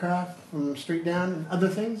at aircraft from straight down and other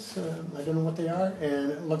things. I don't know what they are,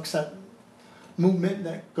 and it looks at movement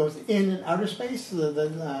that goes in and outer space. I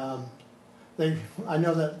know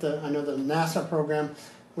the NASA program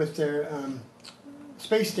with their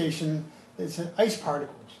space station, it's ice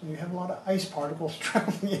particles. And you have a lot of ice particles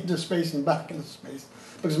traveling into space and back into space.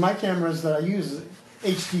 Because my cameras that I use is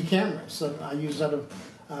HD cameras. So I use that of,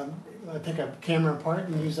 I take a camera apart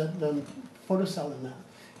and use that photocell in that.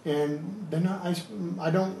 And they're not ice,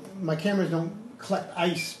 my cameras don't collect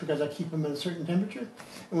ice because I keep them at a certain temperature.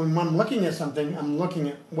 And when I'm looking at something, I'm looking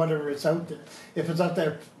at whatever it's out there. If it's out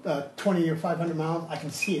there 20 or 500 miles, I can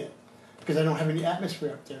see it because I don't have any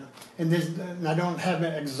atmosphere up there. And I don't have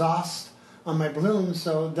an exhaust on my balloon,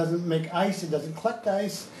 so it doesn't make ice, it doesn't collect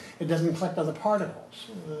ice, it doesn't collect other particles.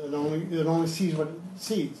 It only sees what it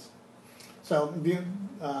sees. So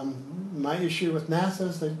my issue with NASA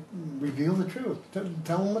is they reveal the truth.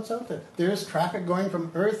 Tell them what's out there. There is traffic going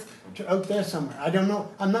from Earth to out there somewhere. I don't know.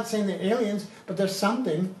 I'm not saying they're aliens, but there's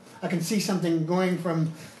something. I can see something going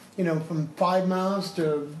from 5 miles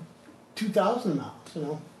to 2,000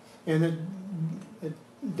 miles, and it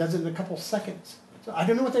does it in a couple seconds. So I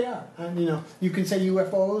don't know what they are. You can say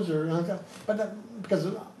UFOs but because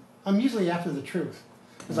I'm usually after the truth.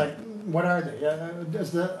 It's like, what are they?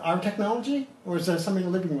 Is that our technology, or is there something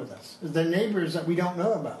living with us? Is there neighbors that we don't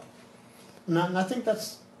know about? And I think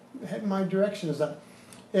that's my direction, is that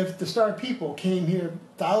if the Star People came here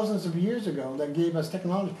thousands of years ago that gave us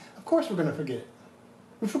technology, of course we're going to forget it.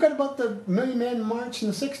 We forgot about the Million Man March in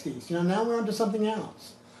the 60s. Now we're on to something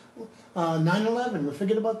else. 9/11, we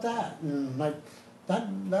forget about that. And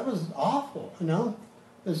that was awful,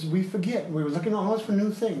 as we forget. We were looking always for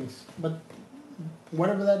new things. But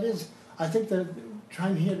whatever that is, I think they're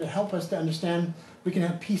trying here to help us to understand we can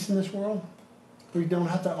have peace in this world. We don't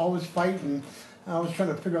have to always fight and always trying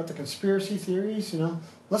to figure out the conspiracy theories,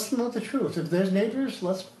 Let's know the truth. If there's neighbors,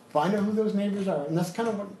 let's find out who those neighbors are. And that's kind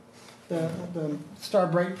of what the Star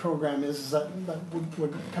Bright program is that we're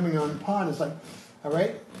coming on upon. It's like, all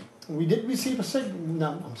right, we did receive a signal.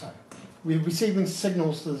 No, I'm sorry. We're receiving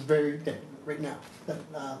signals to this very day, right now, that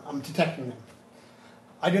I'm detecting them.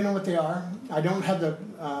 I don't know what they are. I don't have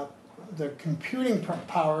the computing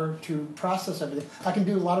power to process everything. I can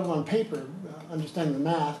do a lot of it on paper, understanding the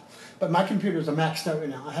math, but my computers are maxed out right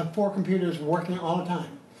now. I have 4 computers working all the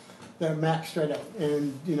time. They're maxed right out.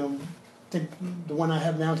 And, I think the one I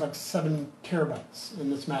have now is like 7 terabytes,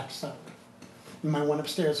 and it's maxed out. And my one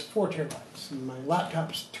upstairs is 4 terabytes, and my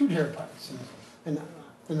laptop's 2 terabytes. And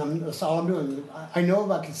that's all I'm doing. I know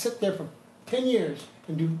if I can sit there for 10 years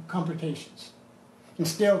and do computations and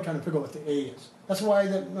still trying to figure out what the A is. That's why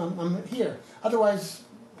I'm here. Otherwise,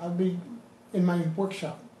 I'd be in my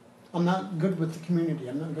workshop. I'm not good with the community.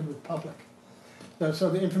 I'm not good with public. So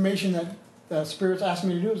the information that Spirit's asked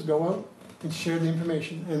me to do is go out and share the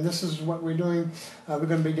information. And this is what we're doing. We're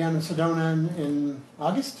going to be down in Sedona in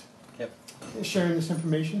August. Yep. Sharing this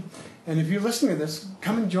information. And if you're listening to this,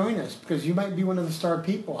 come and join us, because you might be one of the Star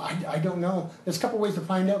People. I don't know. There's a couple ways to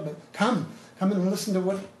find out, but come and listen to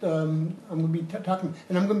what I'm going to be talking.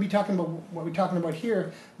 And I'm going to be talking about what we're talking about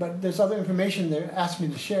here, but there's other information they asked me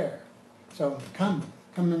to share. So come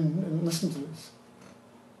and listen to this.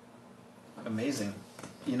 Amazing.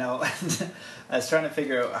 I was trying to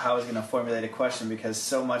figure out how I was going to formulate a question, because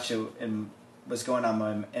so much was going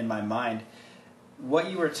on in my mind.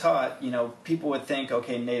 What you were taught, people would think,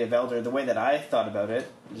 okay, native elder, the way that I thought about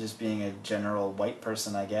it, just being a general white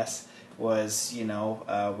person, I guess, was,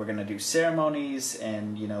 we're going to do ceremonies,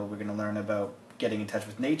 and, we're going to learn about getting in touch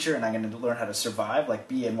with nature, and I'm going to learn how to survive, like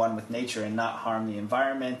be in one with nature and not harm the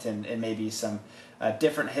environment, and maybe some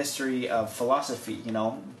different history of philosophy,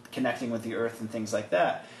 connecting with the earth and things like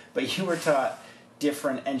that. But you were taught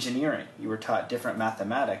different engineering. You were taught different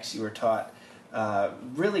mathematics. You were taught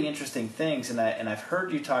really interesting things, and I've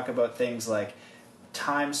heard you talk about things like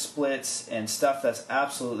time splits and stuff that's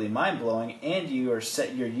absolutely mind-blowing, and you're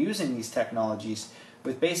using these technologies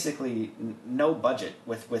with basically no budget,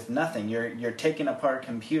 with nothing. You're taking apart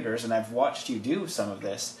computers, and I've watched you do some of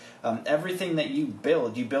this. Everything that you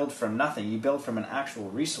build from nothing. You build from an actual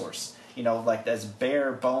resource, like as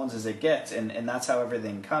bare bones as it gets, and that's how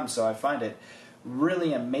everything comes. So I find it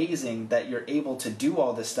really amazing that you're able to do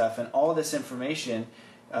all this stuff and all this information.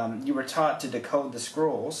 You were taught to decode the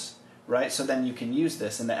scrolls, right? So then you can use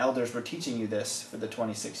this, and the elders were teaching you this for the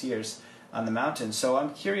 26 years on the mountain. So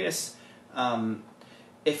I'm curious,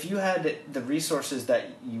 if you had the resources that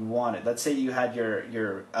you wanted, let's say you had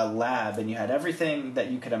a lab and you had everything that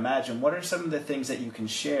you could imagine, what are some of the things that you can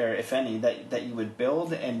share, if any, that you would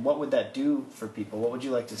build, and what would that do for people? What would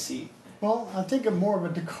you like to see? Well, I think of more of a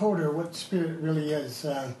decoder, what spirit really is.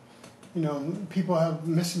 People have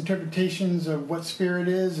misinterpretations of what spirit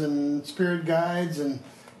is and spirit guides, and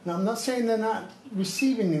now I'm not saying they're not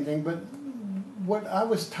receiving anything, but what I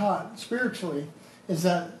was taught spiritually is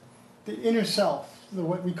that the inner self,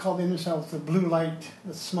 what we call the inner self, the blue light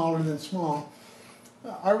that's smaller than small,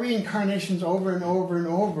 our reincarnations over and over and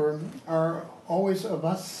over are always of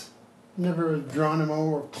us, never Geronimo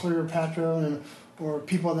or Cleopatra or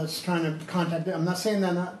people that's trying to contact them. I'm not saying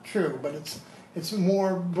that's not true, but it's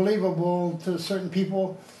more believable to certain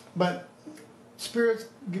people. But spirits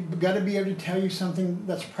got to be able to tell you something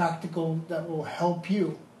that's practical that will help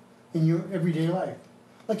you in your everyday life,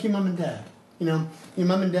 like your mom and dad. You know, your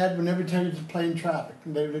mom and dad would never tell you to play in traffic.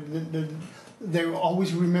 They will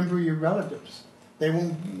always remember your relatives. They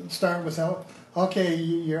won't start with, okay,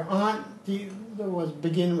 your aunt was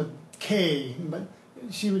begin with K, but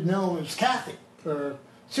she would know it was Kathy or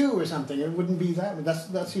Sue or something. It wouldn't be that.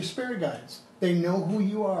 That's your spirit guides. They know who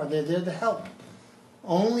you are. They're there to help.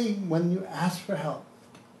 Only when you ask for help.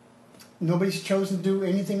 Nobody's chosen to do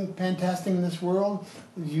anything fantastic in this world.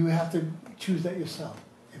 You have to choose that yourself.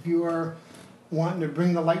 If you are wanting to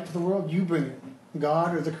bring the light to the world, you bring it.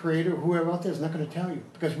 God or the Creator or whoever out there is not going to tell you,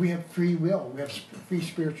 because we have free will. We have free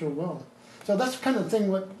spiritual will. So that's the kind of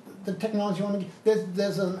thing what the technology want to give.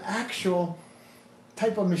 There's an actual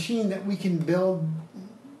type of machine that we can build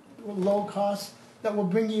low cost that will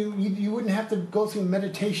bring you wouldn't have to go through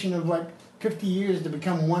meditation of like 50 years to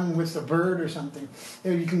become one with a bird or something.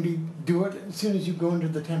 You can do it as soon as you go into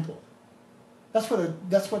the temple. That's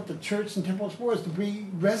what the church and temple is for, is to be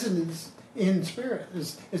residents in spirit,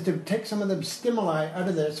 is to take some of the stimuli out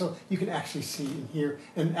of there so you can actually see and hear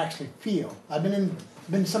and actually feel. I've been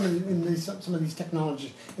in some of these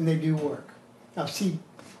technologies, and they do work. I see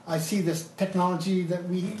this technology that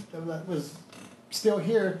was still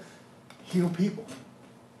here heal people.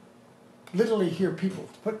 Literally heal people.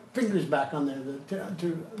 Put fingers back on there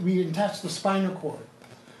to reattach the spinal cord.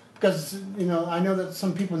 Because, I know that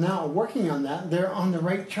some people now are working on that. They're on the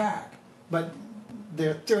right track. But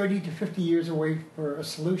they're 30 to 50 years away for a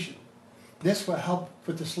solution. This will help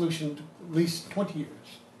with the solution to at least 20 years.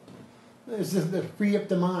 It's to free up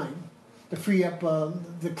the mind, to free up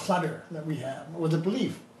the clutter that we have, or the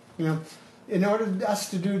belief. In order for us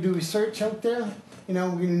to do research out there, we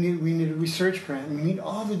need a research grant. We need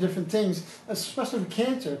all the different things, especially with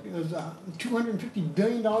cancer. There's $250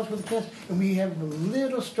 billion worth of cancer, and we have a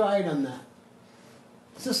little stride on that.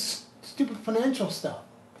 It's just stupid financial stuff.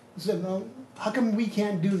 So, how come we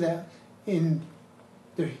can't do that in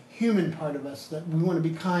the human part of us, that we want to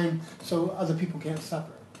be kind so other people can't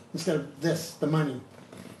suffer, instead of the money?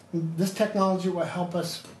 This technology will help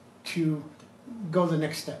us to go the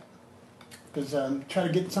next step. Because try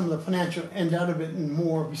to get some of the financial end out of it and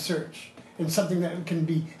more research, and something that can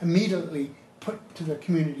be immediately put to the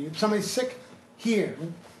community. If somebody's sick, here,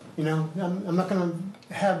 I'm not going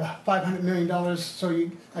to have $500 million so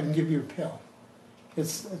I can give you a pill.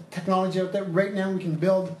 It's technology out there right now we can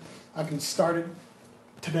build. I can start it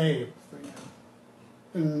today, right now.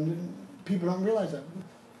 And people don't realize that.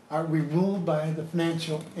 Are we ruled by the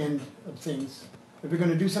financial end of things? If we're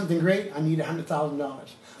going to do something great, I need $100,000.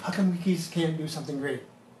 How come we just can't do something great?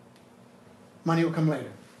 Money will come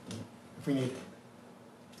later, if we need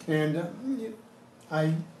it. And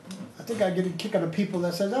I think I get a kick out of people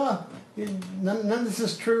that says, none of this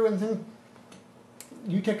is true. And then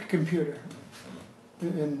you take a computer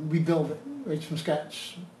and rebuild it right from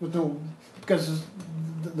scratch because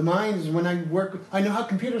the mind is, when I work, I know how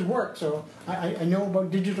computers work, so I know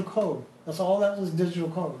about digital code. That's all that was, digital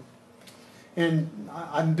code. And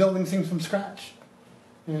I'm building things from scratch.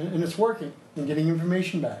 And it's working and getting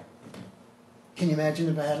information back. Can you imagine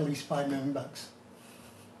if I had at least $5 million?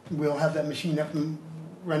 We'll have that machine up and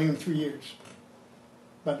running in 3 years.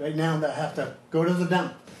 But right now I have to go to the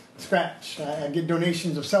dump, scratch. I get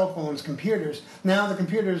donations of cell phones, computers. Now the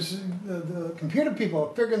computer people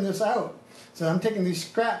are figuring this out. So I'm taking these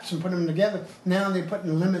scraps and putting them together. Now they're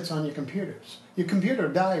putting limits on your computers. Your computer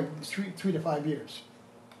will die in 3 to 5 years.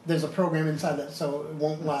 There's a program inside that, so it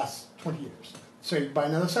won't last 20 years. So you buy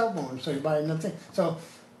another cell phone, so you buy another thing. So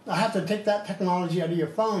I have to take that technology out of your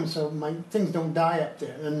phone so my things don't die up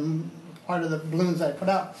there. And part of the balloons I put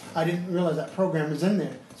out, I didn't realize that program is in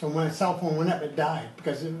there. So when my cell phone went up, it died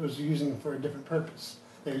because it was using for a different purpose.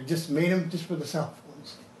 They just made them just for the cell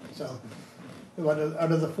phones. So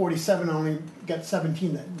out of the 47, I only got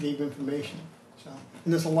 17 that gave information.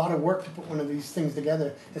 And there's a lot of work to put one of these things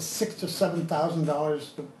together. It's $6,000 to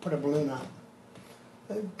 $7,000 to put a balloon out.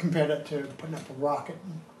 Compare that to putting up a rocket,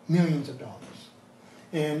 millions of dollars.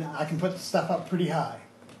 And I can put the stuff up pretty high.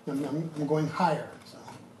 I'm going higher, so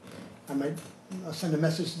I might send a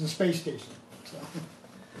message to the space station.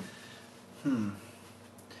 So.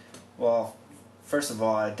 Well, first of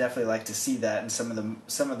all, I definitely like to see that, and some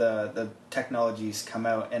of the technologies come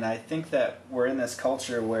out, and I think that we're in this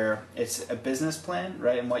culture where it's a business plan,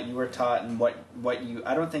 right? And what you were taught, and what you,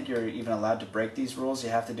 I don't think you're even allowed to break these rules. You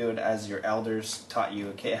have to do it as your elders taught you.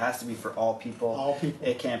 Okay, it has to be for all people. All people.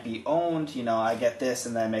 It can't be owned. I get this,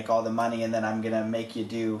 and then I make all the money, and then I'm gonna make you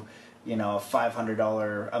do, a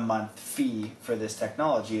 $500 a month fee for this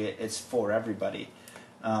technology. It's for everybody.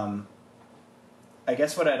 I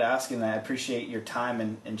guess what I'd ask, and I appreciate your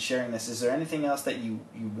time and sharing this, is there anything else that you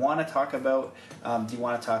want to talk about? Do you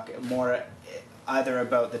want to talk more either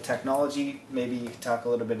about the technology, maybe you could talk a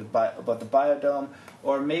little bit about the biodome,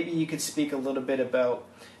 or maybe you could speak a little bit about,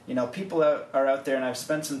 people are out there, and I've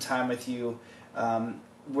spent some time with you,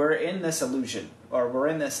 we're in this illusion, or we're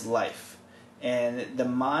in this life, and the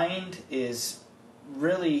mind is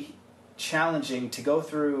really challenging to go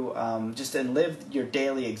through just and live your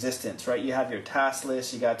daily existence, right? You have your task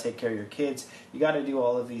list, you got to take care of your kids, you got to do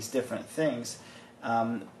all of these different things.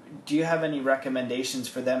 Do you have any recommendations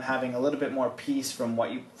for them having a little bit more peace from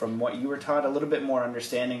what you were taught, a little bit more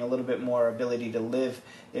understanding, a little bit more ability to live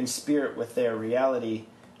in spirit with their reality?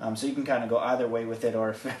 So you can kind of go either way with it, or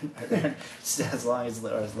as long as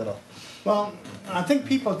or as little. Well, I think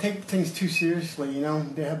people take things too seriously.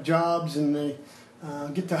 They have jobs and they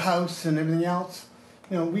get the house and everything else.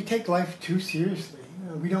 We take life too seriously.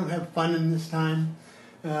 We don't have fun in this time,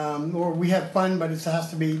 or we have fun, but it has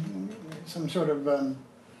to be some sort of a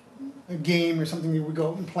game or something that we go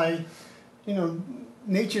out and play.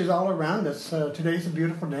 Nature's all around us. Today's a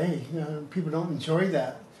beautiful day. People don't enjoy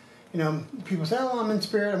that. People say, "Oh, I'm in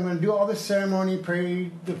spirit. I'm going to do all this ceremony, pray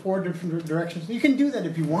the 4 different directions." You can do that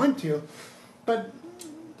if you want to, but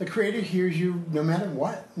the Creator hears you no matter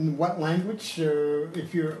what, in what language.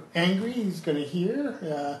 If you're angry, He's going to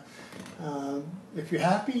hear. If you're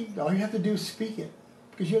happy, all you have to do is speak it,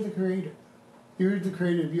 because you're the Creator. You're the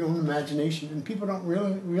creator of your own imagination, and people don't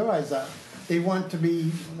really realize that. They want to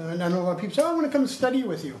be, and I know a lot of people say, "Oh, I want to come study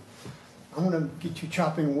with you. I want to get you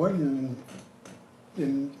chopping wood and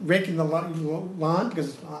raking the lawn,"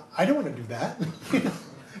 because I don't want to do that.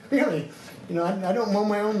 Really. I don't mow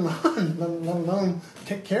my own lawn, let alone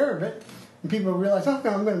take care of it. And people realize,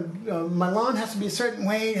 my lawn has to be a certain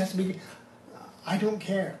way, it has to be. I don't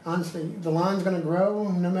care, honestly. The lawn's going to grow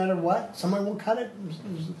no matter what. Somebody will cut it,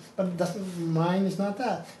 but mine is not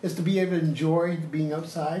that. It's to be able to enjoy being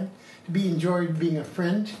outside, to enjoy being a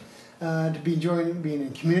friend, to be enjoying being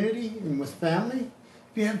in community and with family.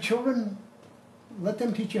 If you have children, let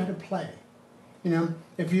them teach you how to play.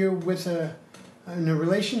 If you're in a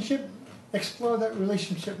relationship, explore that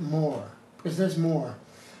relationship more, because there's more.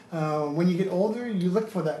 When you get older, you look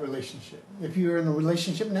for that relationship. If you're in a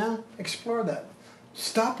relationship now, explore that.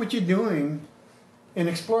 Stop what you're doing and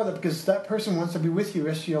explore that, because that person wants to be with you the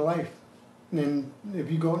rest of your life. And if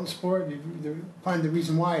you go out and explore it, you find the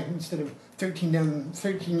reason why. Instead of 13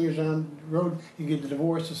 years down the road, you get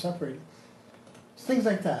divorced or separated. It's things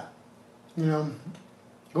like that.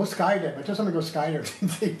 Go skydive. I told somebody to go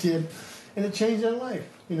skydive. They did. And it changed their life,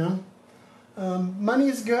 Money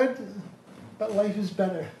is good, but life is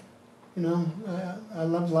better. I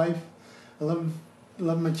love life. I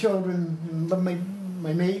love my children, and love my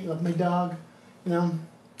mate, love my dog.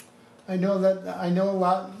 I know a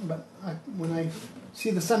lot, but when I see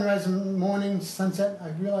the sunrise in the morning, sunset, I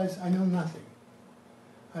realize I know nothing.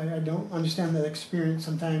 I don't understand that experience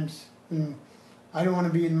sometimes, and I don't want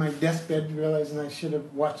to be in my deathbed realizing I should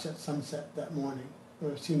have watched that sunset that morning,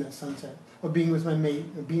 or seen that sunset, or being with my mate,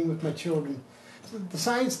 or being with my children. So the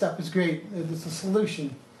science stuff is great. It's a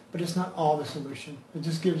solution, but it's not all the solution. It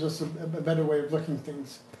just gives us a better way of looking at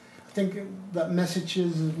things. I think that message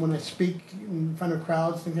is, when I speak in front of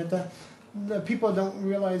crowds, things like that, the people don't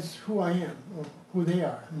realize who I am, or who they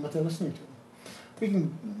are, and what they're listening to. We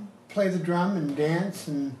can play the drum and dance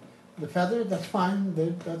and the feather, that's fine.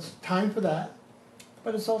 That's time for that.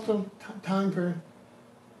 But it's also time for,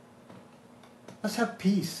 let's have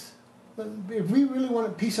peace. If we really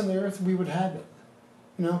wanted peace on the earth, we would have it.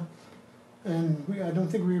 And I don't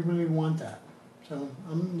think we really want that. So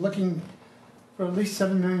I'm looking for at least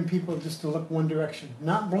 7 million people just to look one direction.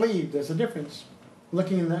 Not believe, there's a difference.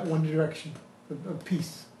 Looking in that one direction of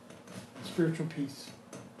peace, spiritual peace.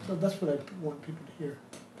 So that's what I want people to hear.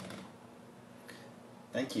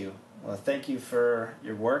 Thank you. Well, thank you for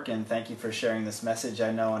your work, and thank you for sharing this message.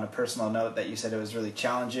 I know on a personal note that you said it was really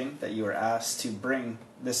challenging, that you were asked to bring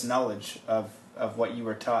this knowledge of what you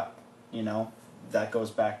were taught, that goes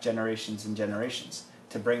back generations and generations,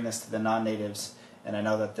 to bring this to the non-natives. And I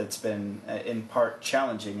know that that's been in part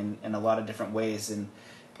challenging in a lot of different ways, and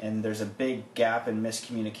there's a big gap in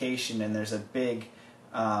miscommunication, and there's a big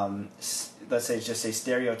let's say just say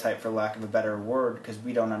stereotype for lack of a better word, because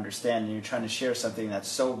we don't understand, and you're trying to share something that's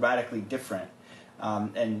so radically different,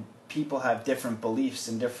 and people have different beliefs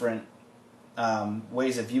and different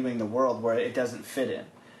ways of viewing the world where it doesn't fit in.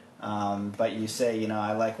 But you say,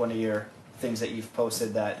 I like one of your things that you've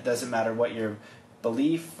posted that doesn't matter what your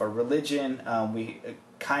belief or religion,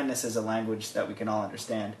 kindness is a language that we can all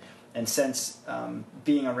understand. And since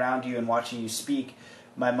being around you and watching you speak,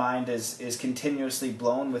 my mind is continuously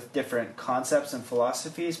blown with different concepts and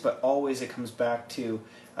philosophies, but always it comes back to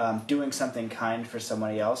doing something kind for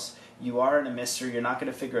somebody else. You are in a mystery, you're not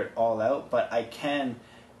going to figure it all out, but I can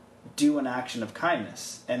do an action of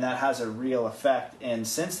kindness, and that has a real effect. And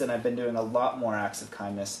since then, I've been doing a lot more acts of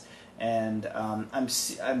kindness, and I'm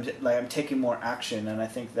taking more action, and I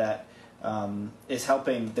think that is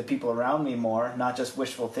helping the people around me more, not just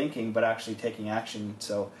wishful thinking, but actually taking action.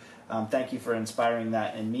 So thank you for inspiring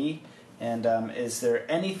that in me. And is there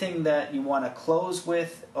anything that you want to close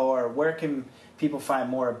with, or where can people find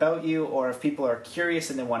more about you, or if people are curious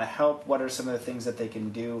and they want to help, what are some of the things that they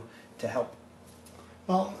can do to help?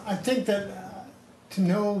 Well, I think that to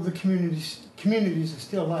know the communities are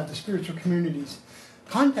still alive, the spiritual communities,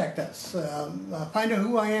 contact us, find out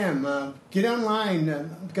who I am, get online,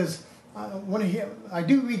 because I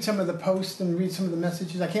do read some of the posts and read some of the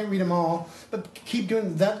messages. I can't read them all, but keep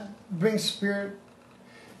doing that. Brings spirit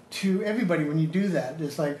to everybody when you do that.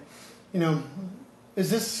 It's like, is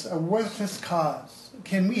this a worthless cause?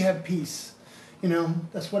 Can we have peace?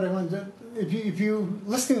 That's what I want to do. If you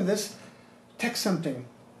listening to this, text something,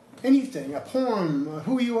 anything, a poem,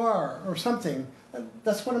 who you are, or something.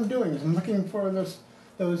 That's what I'm doing. I'm looking for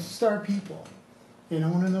those star people. I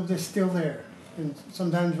want to know if they're still there. And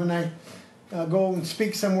sometimes when I go and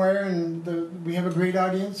speak somewhere and we have a great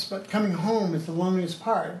audience, but coming home is the loneliest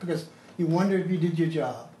part, because you wonder if you did your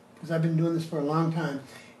job. Because I've been doing this for a long time.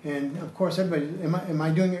 And of course, everybody, am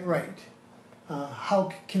I doing it right?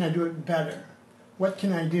 How can I do it better? What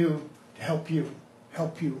can I do to help you?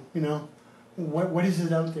 What is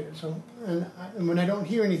it out there? So, and when I don't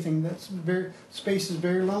hear anything, space is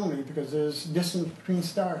very lonely, because there's distance between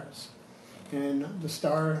stars, and the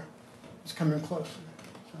star is coming closer.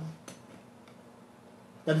 So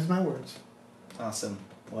that is my words. Awesome.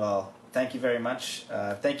 Well, thank you very much.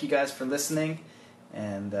 Thank you guys for listening,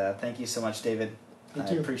 and thank you so much, David. I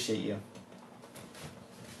appreciate you.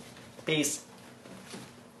 Peace.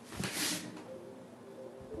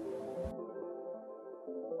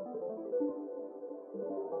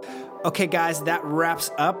 Okay, guys, that wraps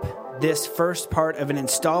up this first part of an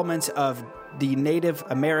installment of the Native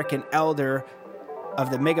American elder of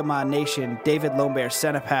the Mi'kmaq Nation, David Lonebear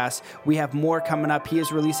Senepass. We have more coming up. He is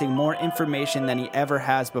releasing more information than he ever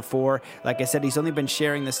has before. Like I said, he's only been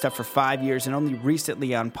sharing this stuff for 5 years and only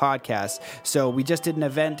recently on podcasts. So we just did an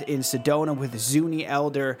event in Sedona with Zuni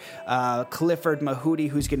elder Clifford Mahudi,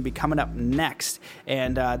 who's going to be coming up next.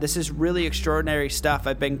 And this is really extraordinary stuff.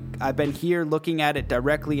 I've been here looking at it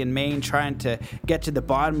directly in Maine, trying to get to the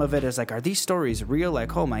bottom of it. It's like, are these stories real?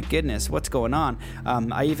 Like, oh my goodness, what's going on?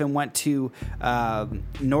 I even went to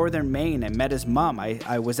northern Maine and met his mom.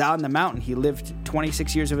 I was out in the mountain he lived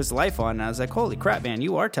 26 years of his life on, and I was like, holy crap, man,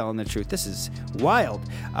 you are telling the truth. This is wild.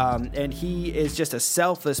 And he is just a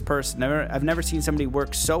selfless person. I've never seen somebody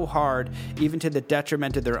work so hard, even to the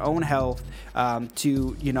detriment of their own health,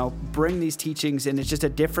 to bring these teachings. And it's just a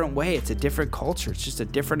different way. It's a different culture. It's just a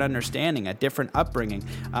different understanding, a different upbringing.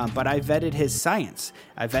 But I vetted his science.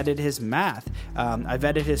 I vetted his math. I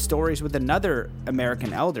vetted his stories with another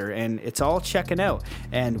American elder, and it's all checking out.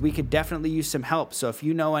 And we could definitely use some help. So if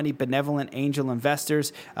you know any benevolent angel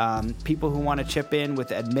investors, people who want to chip in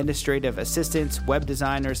with administrative assistants, web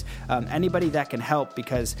designers, anybody that can help,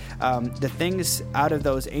 because the things out of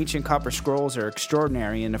those ancient copper scrolls are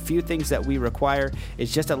extraordinary. And a few things that we require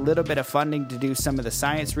is just a little bit of funding to do some of the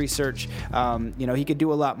science research. He could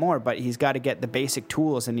do a lot more, but he's got to get the basic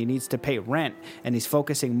tools, and he needs to pay rent. And he's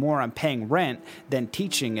focusing more on paying rent than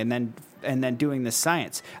teaching and then doing the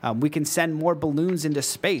science. We can send more balloons into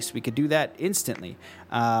space. We could do that instantly.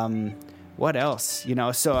 What else?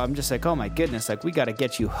 So I'm just like, oh my goodness, like we got to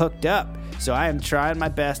get you hooked up. So I am trying my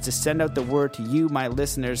best to send out the word to you, my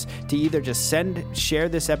listeners, to either just share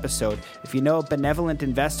this episode. If you know a benevolent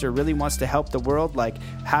investor really wants to help the world, like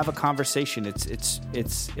have a conversation.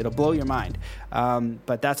 It'll blow your mind.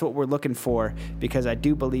 But that's what we're looking for, because I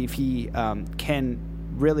do believe he can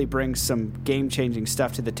really brings some game-changing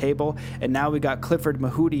stuff to the table. And now we got Clifford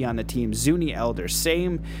Mahudi on the team, Zuni elder,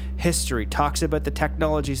 same history, talks about the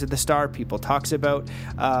technologies of the star people, talks about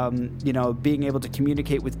being able to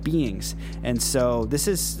communicate with beings. And so this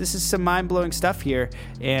is some mind-blowing stuff here,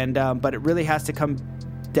 and but it really has to come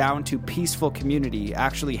down to peaceful community,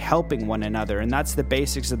 actually helping one another. And that's the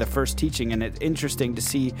basics of the first teaching. And it's interesting to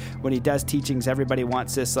see when he does teachings, everybody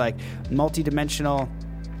wants this like multidimensional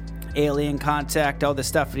alien contact, all this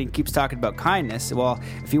stuff, and he keeps talking about kindness. Well,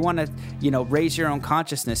 if you want to, raise your own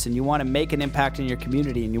consciousness and you want to make an impact in your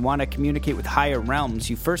community and you want to communicate with higher realms,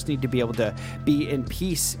 you first need to be able to be in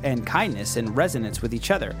peace and kindness and resonance with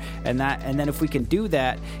each other. And then if we can do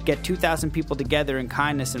that, get 2,000 people together in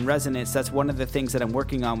kindness and resonance, that's one of the things that I'm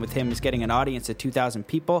working on with him, is getting an audience of 2,000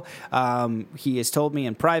 people. He has told me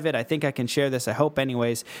in private, I think I can share this, I hope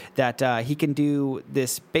anyways, that he can do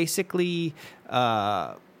this basically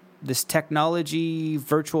this technology,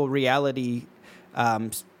 virtual reality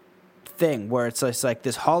thing where it's just like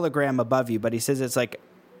this hologram above you, but he says it's like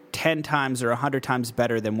 10 times or 100 times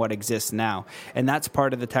better than what exists now. And that's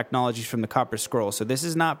part of the technologies from the Copper Scroll. So this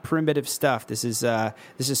is not primitive stuff. This is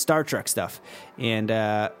Star Trek stuff.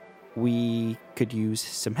 And we could use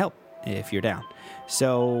some help if you're down.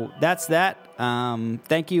 So that's that.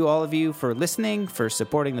 Thank you, all of you, for listening, for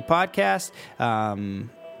supporting the podcast,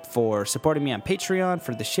 for supporting me on Patreon,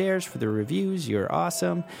 for the shares, for the reviews. You're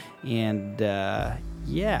awesome. And I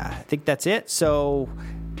think that's it. So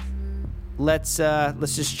let's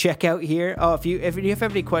just check out here. Oh, if you have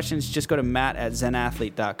any questions, just go to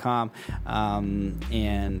matt@zenathlete.com.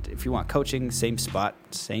 And if you want coaching, same spot,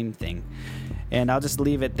 same thing. And I'll just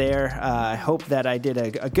leave it there. I hope that I did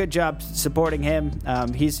a good job supporting him.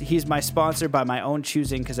 He's my sponsor by my own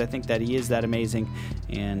choosing, because I think that he is that amazing.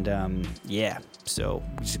 And so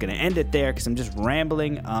I'm just going to end it there because I'm just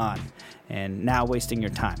rambling on and now wasting your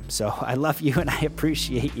time. So I love you and I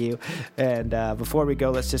appreciate you. And before we go,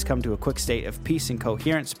 let's just come to a quick state of peace and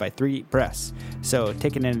coherence by 3 deep breaths. So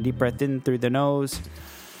taking in a deep breath in through the nose,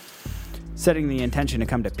 setting the intention to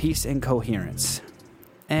come to peace and coherence.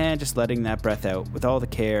 And just letting that breath out with all the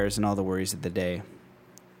cares and all the worries of the day.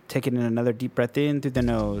 Taking in another deep breath in through the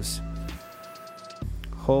nose.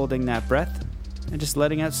 Holding that breath and just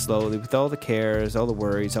letting out slowly with all the cares, all the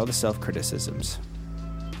worries, all the self-criticisms.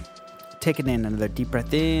 Taking in another deep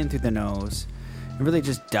breath in through the nose. And really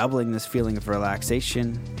just doubling this feeling of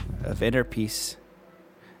relaxation, of inner peace.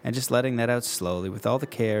 And just letting that out slowly with all the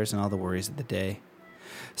cares and all the worries of the day.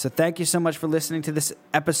 So thank you so much for listening to this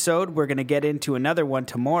episode. We're going to get into another one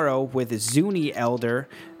tomorrow with Zuni Elder,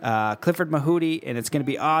 Clifford Mahudi, and it's going to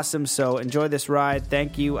be awesome. So enjoy this ride.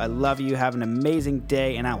 Thank you. I love you. Have an amazing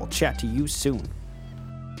day, and I will chat to you soon.